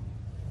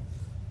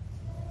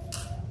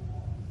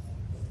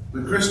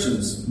 But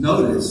Christians,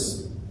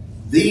 notice,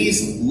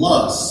 these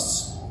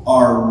lusts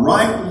are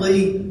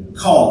rightly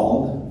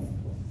called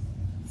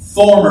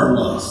former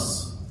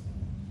lusts.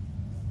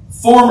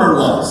 Former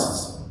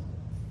lusts.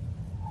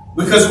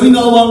 Because we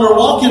no longer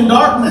walk in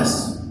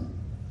darkness.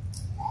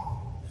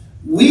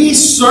 We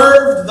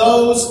served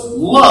those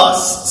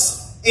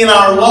lusts in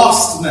our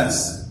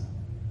lostness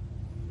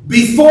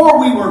before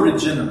we were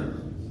regenerate.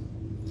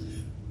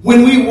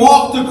 When we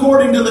walked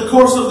according to the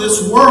course of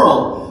this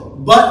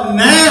world. But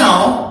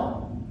now,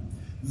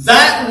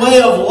 that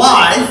way of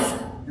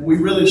life, and we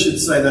really should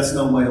say that's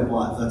no way of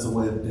life, that's a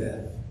way of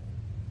death.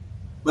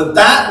 But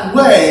that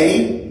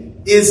way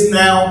is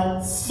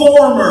now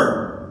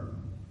former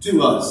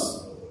to us.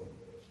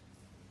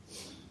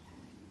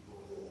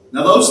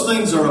 Now those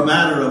things are a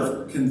matter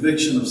of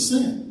conviction of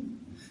sin.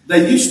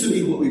 They used to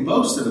be what we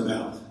boasted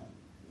about.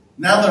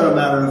 Now they're a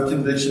matter of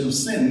conviction of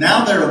sin.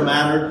 Now they're a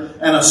matter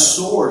and a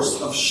source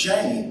of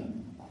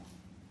shame.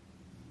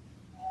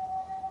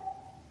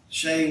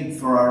 Shame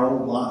for our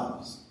old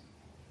lives.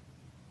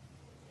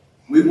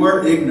 We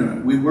were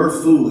ignorant. We were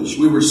foolish.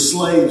 We were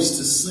slaves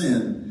to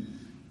sin.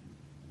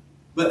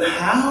 But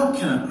how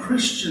can a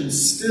Christian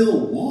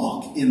still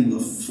walk in the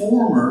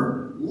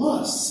former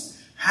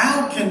lusts?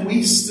 How can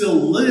we still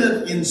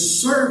live in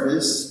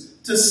service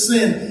to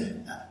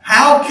sin?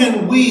 How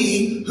can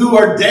we, who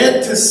are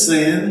dead to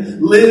sin,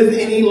 live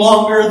any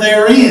longer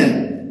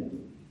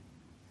therein?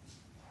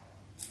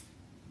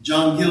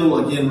 John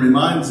Gill again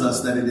reminds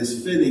us that it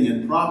is fitting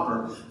and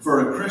proper for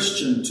a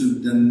Christian to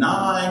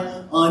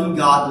deny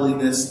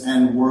ungodliness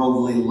and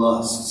worldly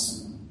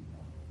lusts.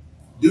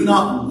 Do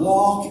not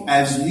walk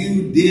as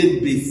you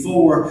did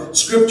before.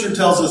 Scripture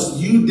tells us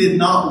you did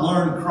not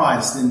learn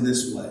Christ in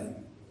this way.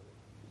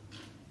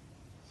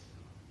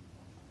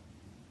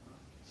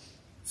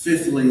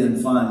 Fifthly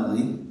and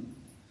finally,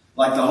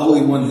 like the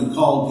Holy One who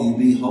called you,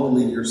 be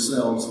holy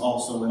yourselves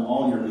also in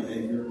all your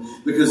behavior,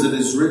 because it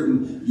is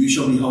written, you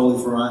shall be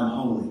holy, for I am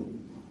holy.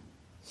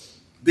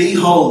 Be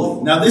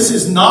holy. Now this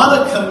is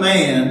not a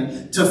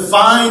command to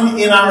find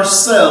in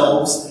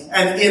ourselves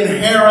an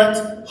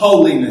inherent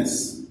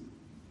holiness.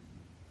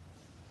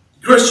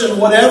 Christian,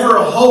 whatever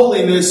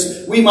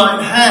holiness we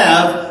might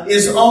have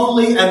is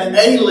only an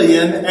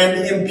alien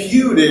and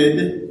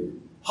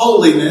imputed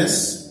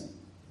holiness,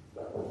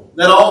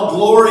 that all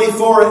glory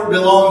for it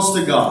belongs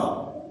to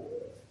God.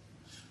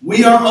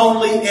 We are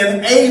only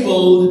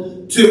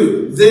enabled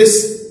to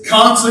this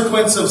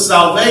consequence of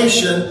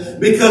salvation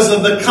because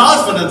of the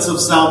confidence of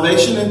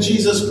salvation in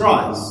Jesus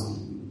Christ.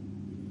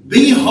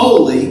 Be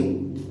holy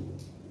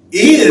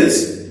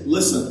is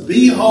listen,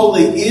 be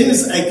holy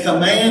is a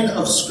command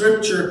of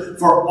Scripture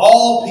for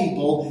all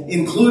people,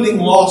 including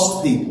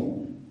lost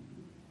people.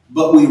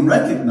 But we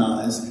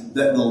recognize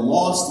that the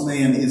lost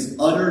man is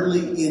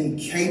utterly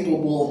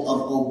incapable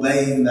of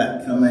obeying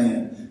that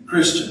command.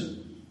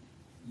 Christian,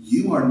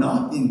 you are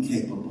not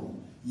incapable.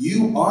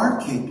 You are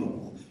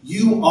capable.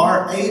 You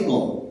are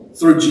able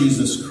through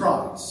Jesus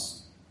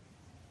Christ.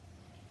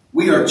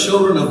 We are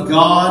children of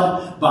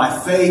God by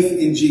faith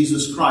in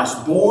Jesus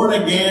Christ, born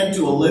again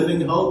to a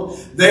living hope.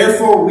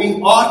 Therefore, we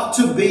ought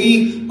to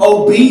be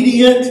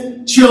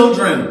obedient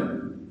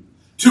children,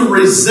 to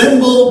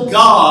resemble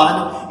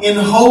God in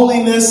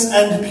holiness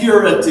and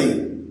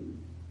purity.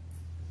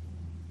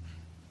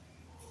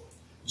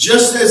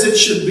 Just as it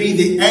should be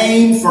the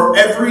aim for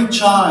every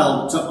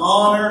child to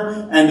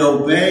honor and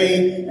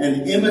obey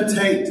and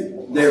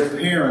imitate their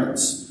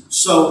parents,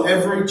 so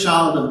every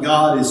child of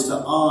God is to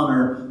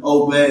honor,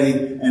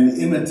 obey, and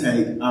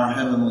imitate our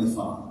Heavenly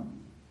Father.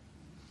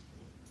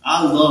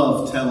 I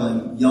love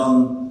telling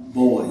young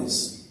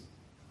boys,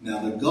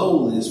 now the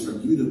goal is for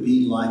you to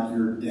be like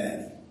your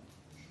daddy.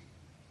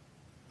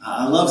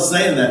 I love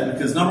saying that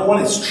because number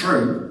one, it's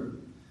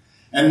true.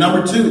 And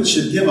number two, it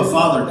should give a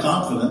father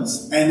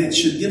confidence, and it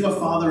should give a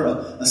father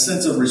a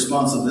sense of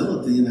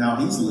responsibility in how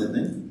he's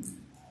living.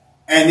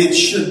 And it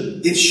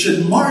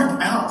should mark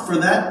out for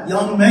that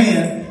young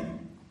man,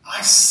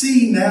 I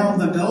see now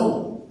the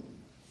goal.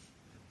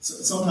 So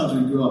sometimes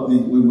we grow up, we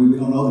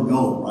don't know the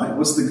goal, right?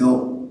 What's the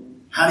goal?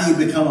 How do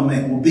you become a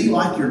man? Well, be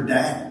like your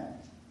dad.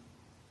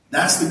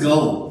 That's the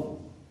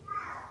goal.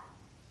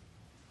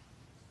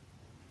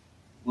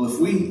 Well, if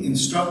we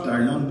instruct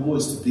our young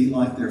boys to be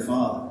like their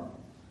father,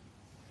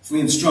 if we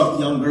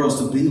instruct young girls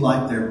to be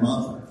like their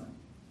mother,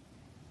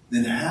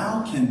 then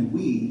how can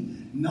we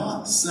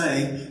not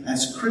say,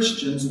 as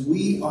Christians,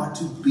 we are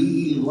to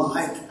be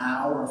like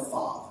our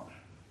Father?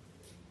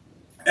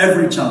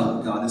 Every child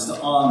of God is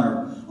to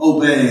honor,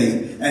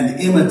 obey, and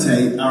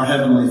imitate our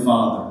Heavenly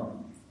Father.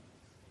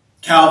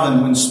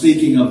 Calvin, when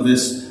speaking of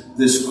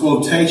this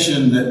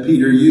quotation that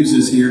Peter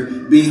uses here,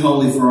 be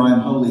holy for I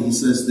am holy, he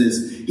says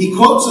this. He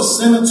quotes a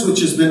sentence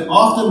which has been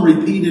often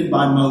repeated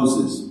by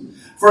Moses.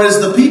 For as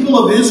the people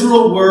of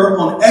Israel were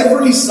on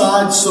every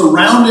side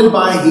surrounded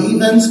by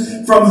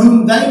heathens, from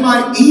whom they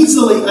might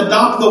easily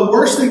adopt the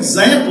worst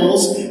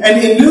examples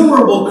and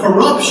innumerable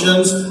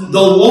corruptions,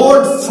 the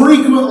Lord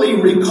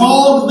frequently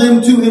recalled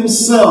them to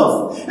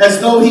himself, as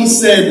though he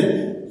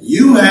said,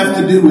 you have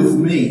to do with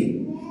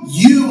me.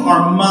 You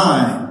are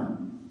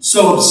mine.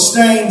 So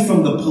abstain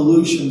from the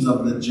pollutions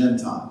of the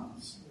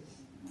Gentiles.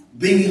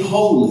 Be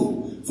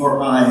holy, for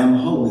I am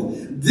holy.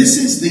 This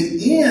is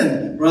the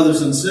end,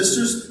 brothers and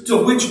sisters,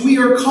 to which we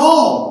are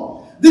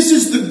called. This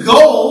is the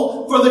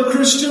goal for the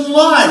Christian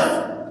life.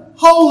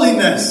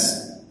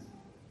 Holiness.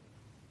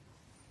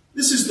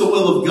 This is the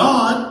will of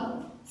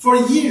God for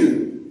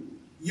you.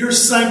 Your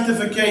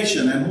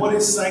sanctification. And what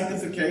is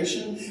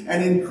sanctification?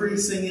 And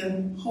increasing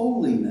in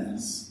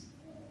holiness.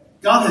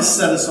 God has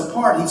set us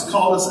apart. He's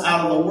called us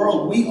out of the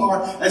world. We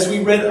are, as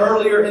we read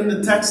earlier in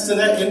the text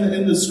today,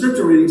 in the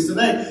scripture readings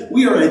today,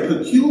 we are a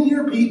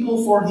peculiar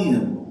people for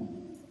Him.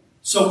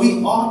 So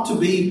we ought to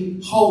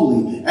be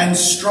holy and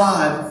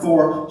strive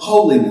for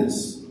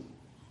holiness.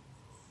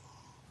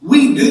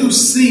 We do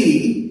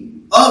see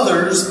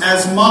others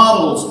as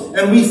models,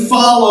 and we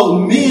follow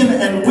men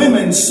and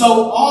women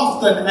so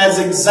often as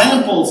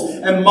examples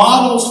and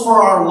models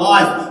for our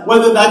life,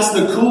 whether that's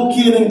the cool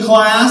kid in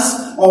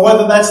class, or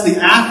whether that's the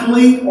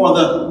athlete or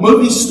the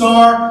movie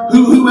star,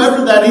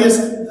 whoever that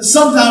is.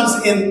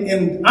 Sometimes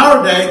in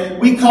our day,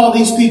 we call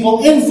these people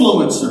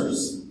influencers.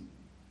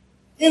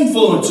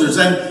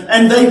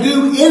 And they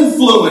do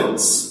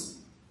influence.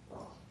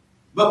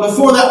 But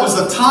before that was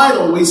a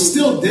title, we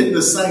still did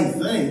the same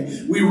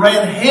thing. We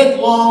ran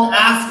headlong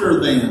after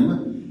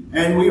them,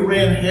 and we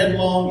ran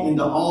headlong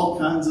into all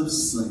kinds of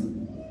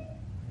sin.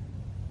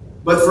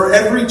 But for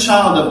every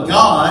child of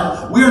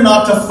God, we are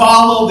not to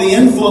follow the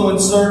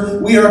influencer.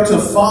 We are to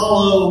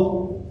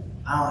follow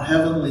our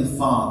Heavenly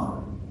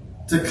Father,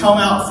 to come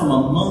out from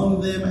among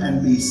them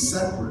and be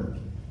separate.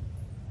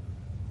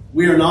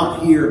 We are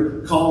not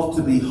here called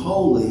to be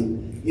holy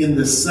in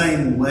the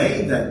same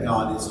way that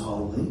God is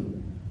holy.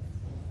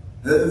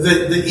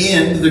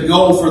 The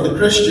goal for the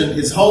Christian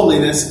is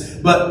holiness,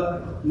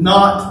 but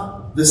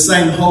not the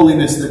same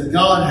holiness that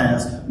God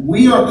has.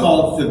 We are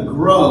called to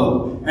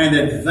grow and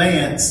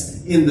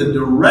advance in the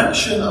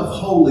direction of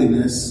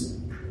holiness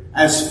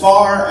as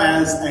far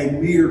as a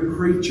mere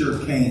creature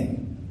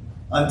can,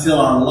 until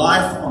our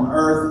life on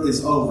earth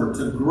is over,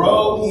 to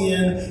grow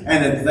in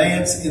and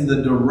advance in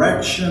the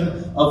direction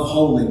of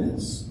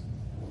holiness.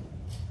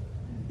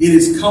 It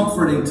is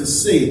comforting to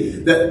see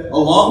that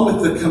along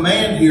with the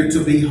command here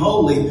to be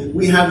holy,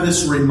 we have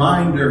this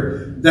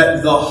reminder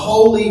that the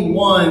Holy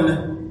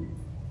One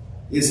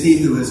is He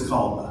who has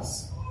called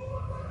us.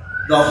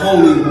 The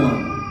Holy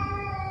One.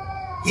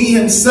 He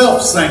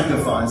Himself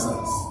sanctifies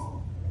us.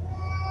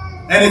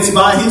 And it's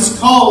by His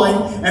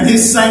calling and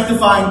His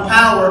sanctifying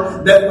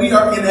power that we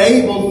are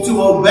enabled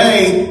to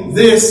obey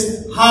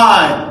this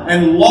high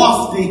and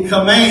lofty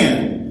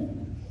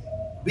command.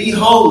 Be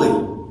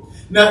holy.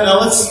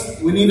 Now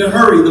we need to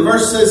hurry. The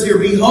verse says here,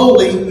 be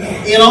holy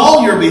in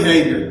all your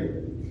behavior.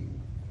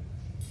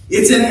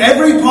 It's in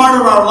every part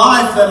of our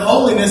life that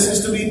holiness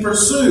is to be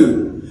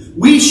pursued.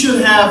 We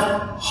should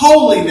have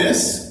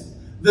holiness,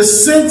 the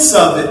sense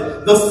of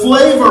it, the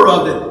flavor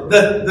of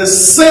it, the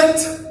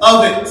scent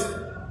of it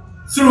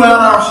throughout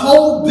our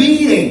whole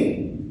being.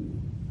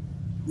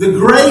 The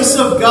grace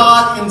of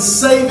God in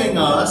saving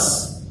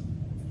us,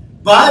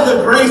 by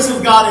the grace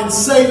of God in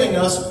saving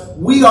us,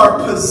 we are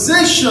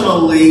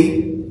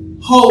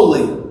positionally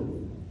holy.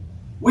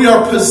 We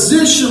are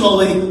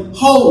positionally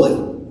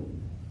holy.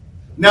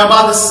 Now,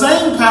 by the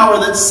same power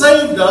that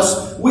saved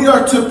us, we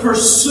are to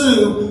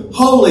pursue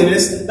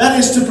holiness. That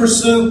is to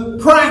pursue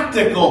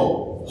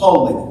practical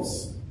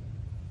holiness.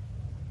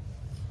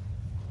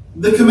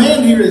 The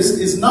command here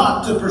is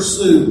not to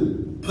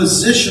pursue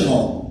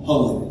positional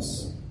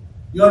holiness.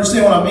 You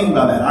understand what I mean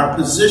by that? Our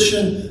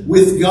position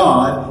with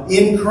God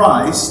in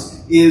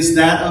Christ is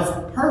that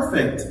of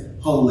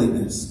perfect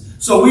holiness.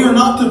 So we are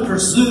not to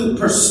pursue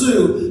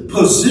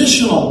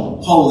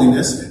positional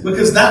holiness,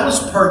 because that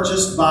was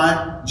purchased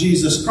by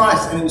Jesus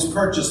Christ, and it was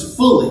purchased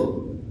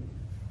fully.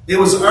 It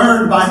was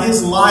earned by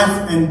His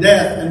life and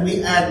death, and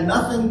we add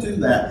nothing to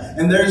that.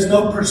 And there is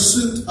no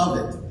pursuit of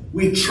it.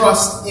 We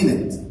trust in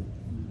it.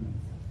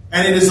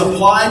 And it is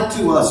applied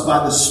to us by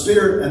the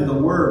Spirit and the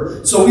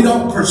Word. So we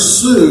don't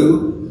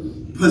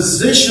pursue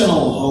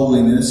positional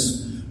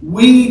holiness.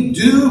 We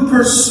do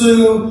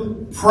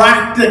pursue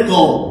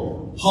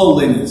practical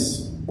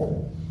holiness.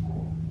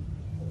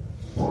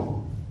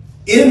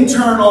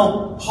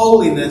 Internal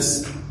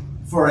holiness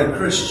for a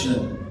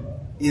Christian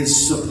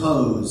is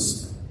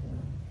supposed.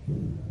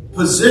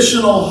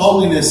 Positional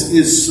holiness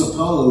is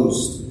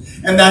supposed.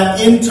 And that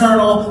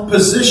internal,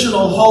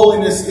 positional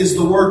holiness is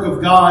the work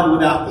of God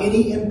without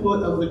any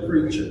input of the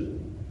creature.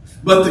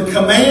 But the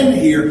command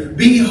here,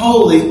 be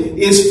holy,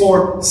 is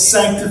for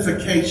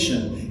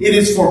sanctification. It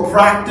is for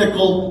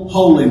practical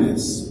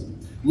holiness.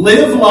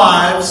 Live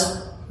lives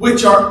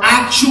which are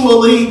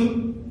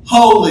actually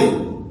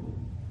holy.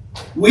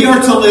 We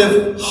are to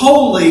live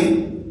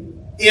holy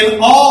in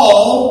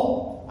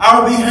all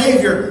our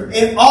behavior.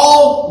 In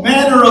all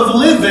manner of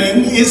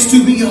living is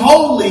to be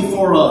holy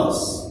for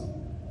us.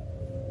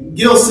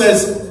 Gill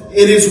says,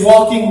 it is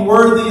walking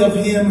worthy of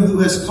Him who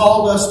has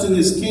called us to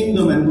His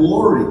kingdom and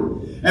glory,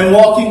 and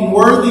walking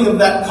worthy of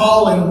that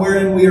calling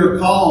wherein we are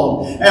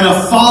called, and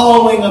a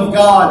following of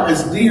God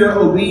as dear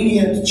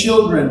obedient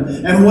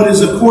children, and what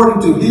is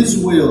according to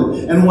His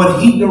will, and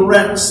what He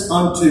directs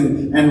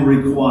unto and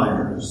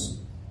requires.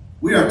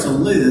 We are to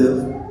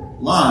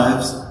live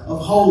lives of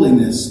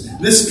holiness.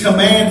 This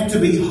command to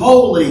be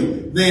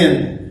holy,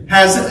 then,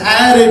 has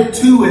added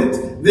to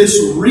it this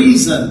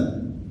reason.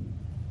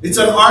 It's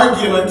an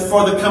argument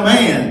for the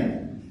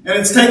command. And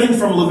it's taken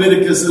from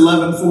Leviticus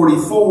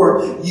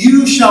 11:44.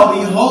 You shall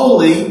be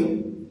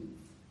holy,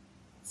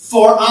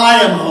 for I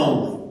am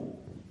holy.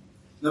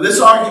 Now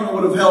this argument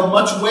would have held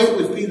much weight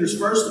with Peter's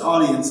first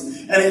audience,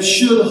 and it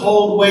should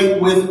hold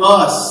weight with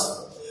us.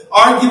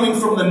 Arguing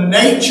from the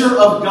nature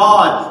of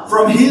God,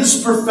 from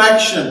His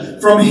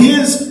perfection, from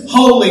His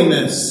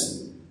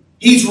holiness.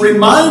 He's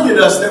reminded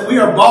us that we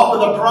are bought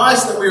with a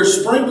price, that we are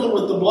sprinkled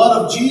with the blood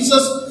of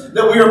Jesus,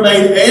 that we are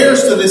made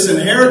heirs to this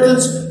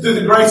inheritance through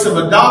the grace of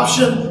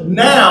adoption.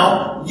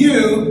 Now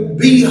you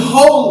be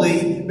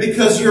holy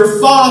because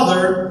your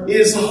Father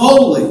is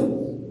holy.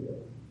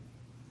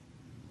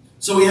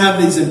 So we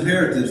have these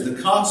imperatives,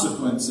 the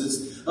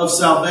consequences of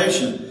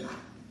salvation.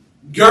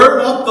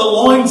 Gird up the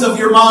loins of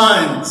your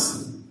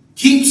minds.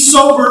 Keep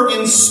sober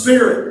in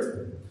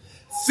spirit.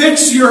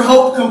 Fix your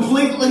hope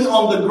completely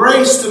on the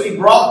grace to be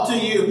brought to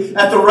you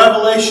at the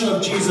revelation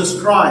of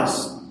Jesus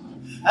Christ.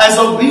 As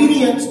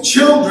obedient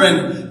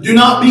children, do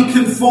not be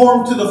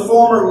conformed to the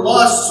former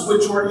lusts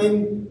which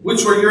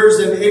were yours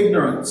in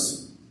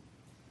ignorance.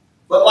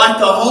 But like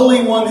the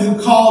Holy One who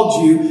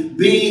called you,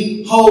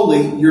 be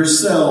holy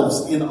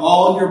yourselves in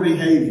all your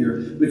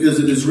behavior, because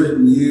it is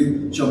written,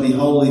 you shall be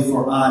holy,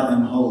 for I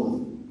am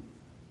holy.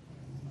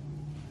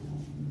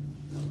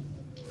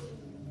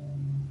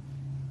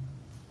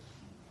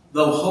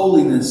 Though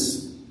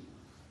holiness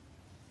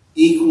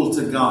equal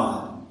to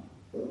God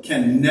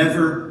can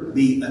never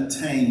be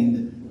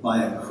attained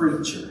by a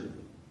creature,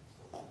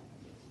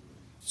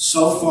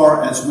 so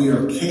far as we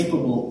are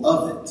capable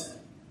of it,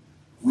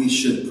 we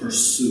should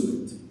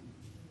pursue it.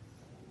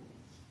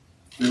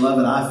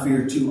 Beloved, I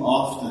fear too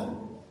often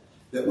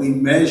that we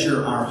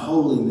measure our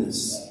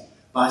holiness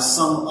by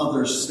some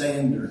other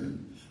standard.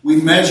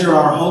 We measure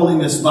our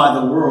holiness by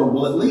the world.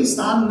 Well, at least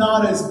I'm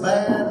not as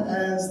bad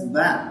as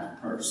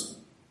that person.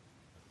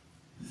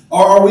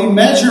 Or we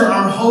measure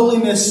our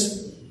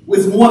holiness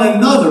with one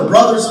another,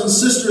 brothers and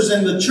sisters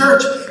in the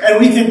church, and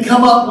we can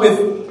come up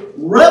with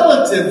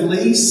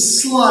relatively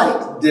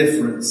slight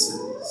differences.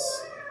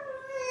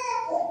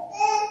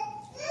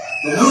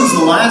 But when was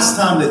the last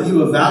time that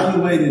you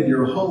evaluated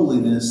your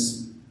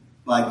holiness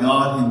by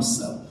God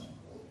Himself?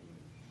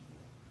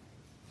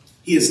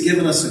 He has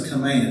given us a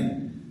command.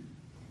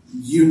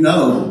 You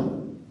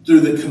know, through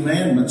the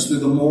commandments, through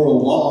the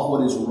moral law,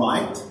 what is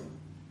right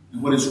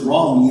and what is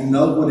wrong. You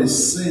know what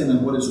is sin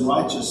and what is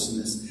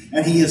righteousness.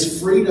 And He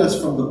has freed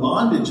us from the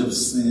bondage of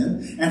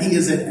sin. And He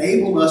has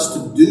enabled us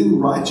to do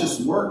righteous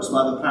works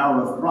by the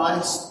power of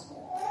Christ.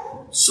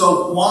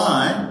 So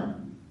why,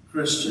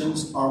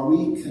 Christians, are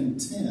we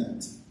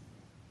content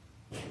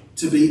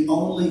to be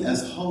only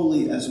as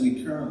holy as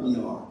we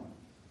currently are?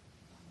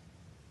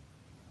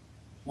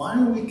 Why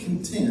are we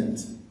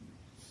content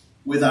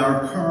with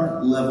our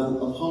current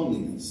level of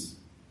holiness?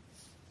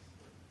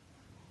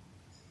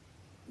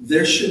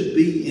 There should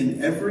be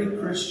in every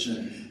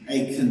Christian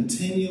a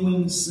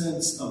continuing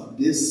sense of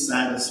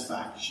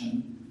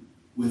dissatisfaction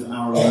with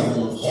our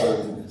level of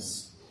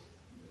holiness.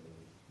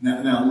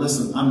 Now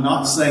listen, I'm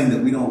not saying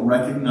that we don't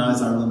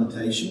recognize our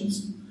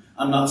limitations.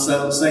 I'm not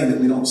saying that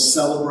we don't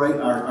celebrate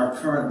our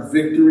current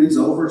victories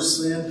over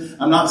sin.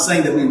 I'm not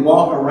saying that we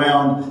walk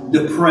around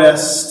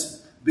depressed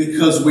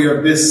because we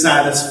are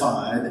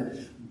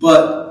dissatisfied.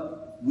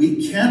 But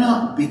we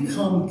cannot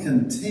become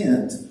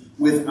content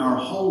with our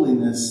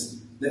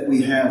holiness that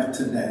we have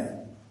today,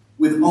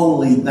 with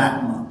only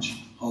that much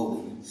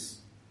holiness.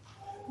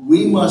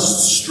 We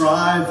must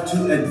strive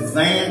to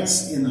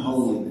advance in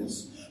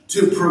holiness,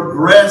 to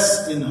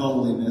progress in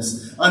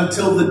holiness,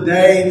 until the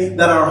day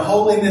that our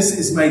holiness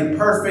is made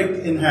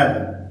perfect in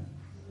heaven.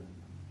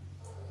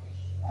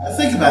 Now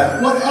think about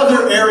it. What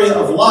other area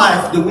of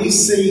life do we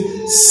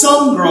see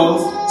some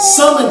growth,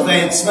 some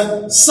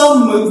advancement,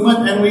 some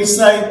movement, and we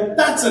say,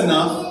 that's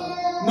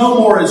enough, no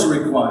more is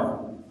required?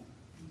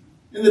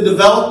 In the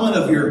development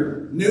of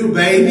your new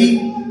baby,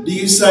 do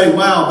you say,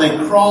 wow, they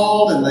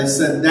crawled and they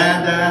said,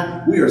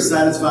 Dada, we are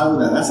satisfied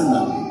with that. That's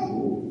enough.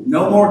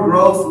 No more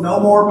growth,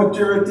 no more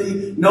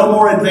maturity, no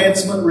more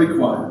advancement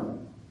required.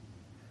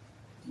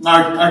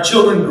 Our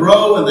children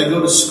grow and they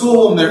go to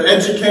school and they're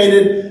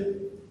educated.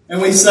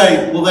 And we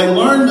say, well, they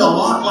learned a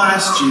lot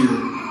last year,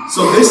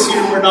 so this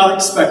year we're not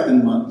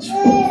expecting much.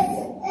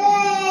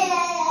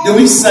 Do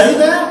we say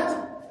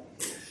that?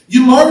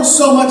 You learned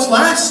so much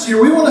last year,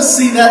 we want to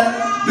see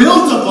that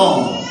built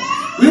upon.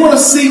 We want to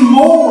see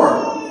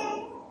more.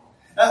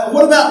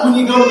 What about when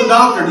you go to the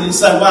doctor? Do you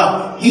say,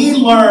 wow, he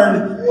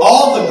learned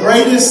all the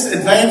greatest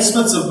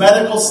advancements of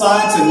medical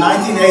science in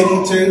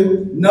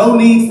 1982. No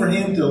need for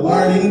him to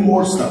learn any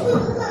more stuff.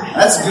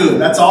 That's good.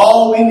 That's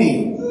all we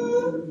need.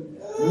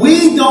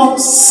 We don't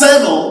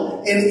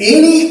settle in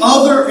any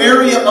other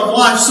area of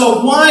life.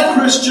 So why,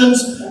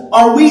 Christians,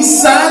 are we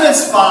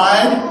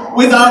satisfied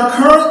with our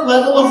current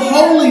level of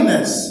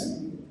holiness?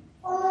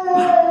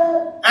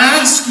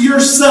 Ask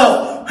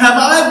yourself, have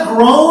I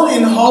grown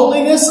in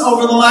holiness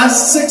over the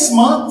last 6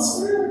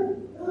 months?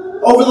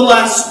 Over the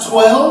last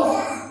 12?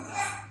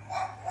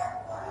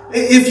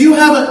 If you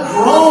haven't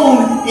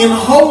grown in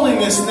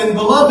holiness, then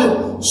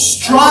beloved,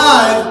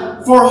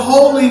 strive for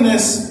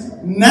holiness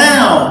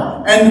now.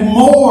 And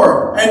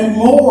more and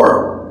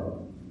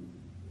more.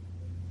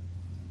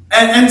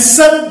 And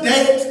set a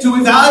date to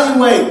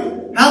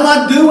evaluate. How am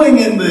I doing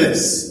in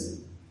this?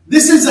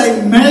 This is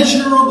a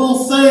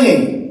measurable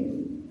thing.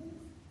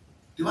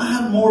 Do I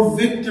have more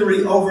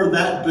victory over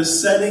that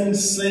besetting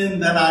sin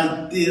than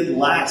I did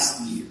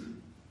last year?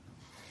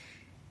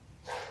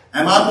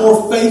 Am I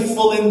more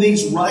faithful in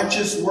these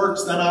righteous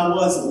works than I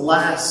was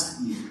last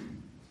year?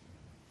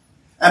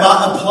 Am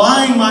I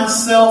applying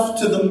myself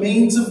to the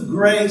means of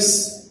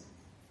grace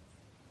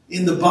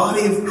in the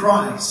body of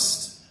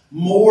Christ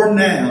more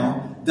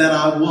now than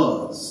I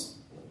was?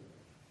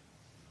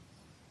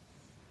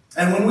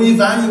 And when we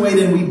evaluate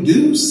and we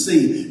do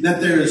see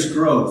that there is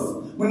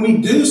growth, when we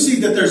do see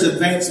that there's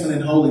advancement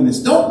in holiness,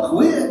 don't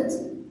quit.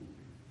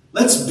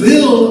 Let's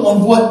build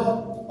on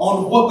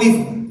what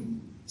we've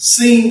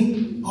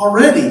seen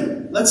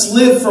already. Let's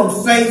live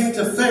from faith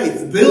to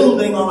faith,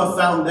 building on a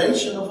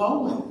foundation of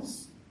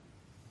holiness.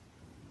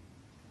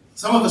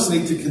 Some of us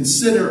need to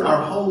consider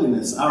our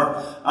holiness,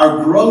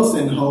 our growth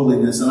in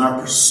holiness, and our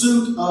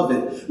pursuit of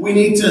it. We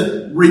need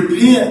to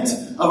repent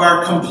of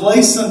our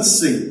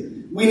complacency.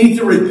 We need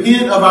to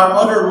repent of our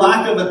utter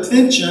lack of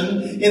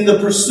attention in the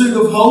pursuit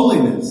of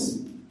holiness.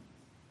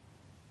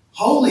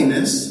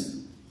 Holiness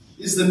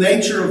is the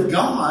nature of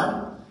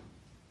God,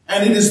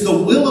 and it is the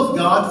will of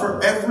God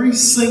for every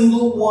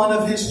single one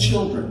of His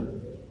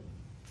children.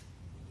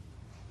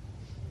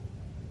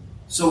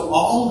 So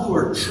all who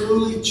are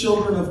truly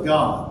children of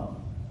God,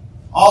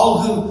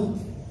 all who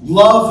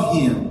love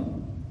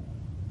Him,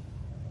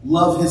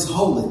 love His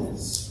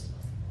holiness.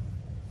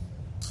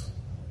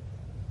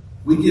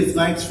 We give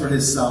thanks for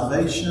His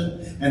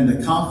salvation and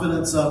the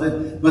confidence of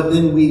it, but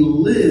then we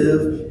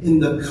live in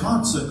the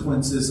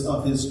consequences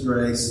of His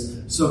grace.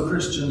 So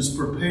Christians,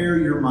 prepare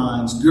your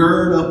minds.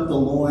 Gird up the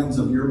loins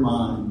of your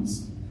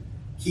minds.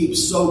 Keep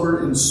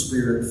sober in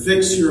spirit.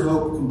 Fix your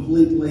hope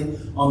completely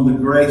on the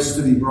grace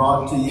to be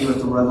brought to you at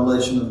the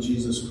revelation of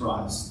Jesus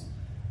Christ.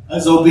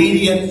 As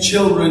obedient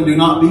children, do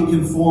not be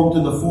conformed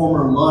to the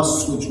former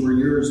lusts which were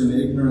yours in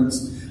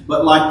ignorance,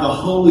 but like the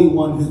Holy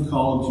One who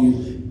called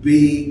you,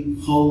 Be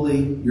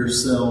holy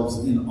yourselves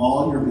in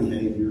all your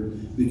behavior,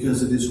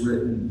 because it is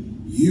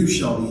written, you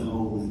shall be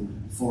holy,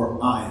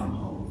 for I am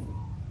holy.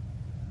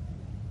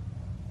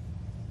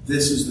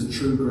 This is the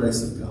true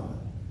grace of God.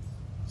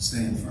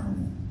 Stand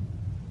firm.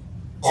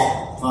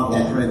 Father,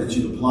 I pray that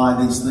you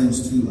apply these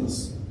things to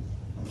us.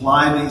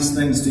 Apply these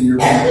things to your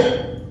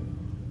people.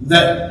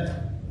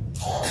 That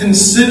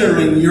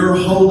considering your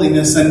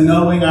holiness and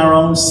knowing our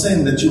own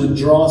sin, that you would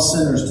draw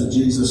sinners to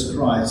Jesus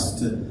Christ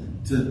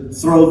to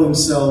throw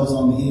themselves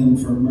on him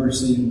for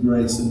mercy and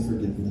grace and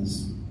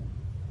forgiveness.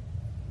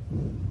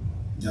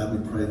 God,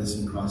 we pray this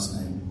in Christ's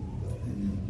name.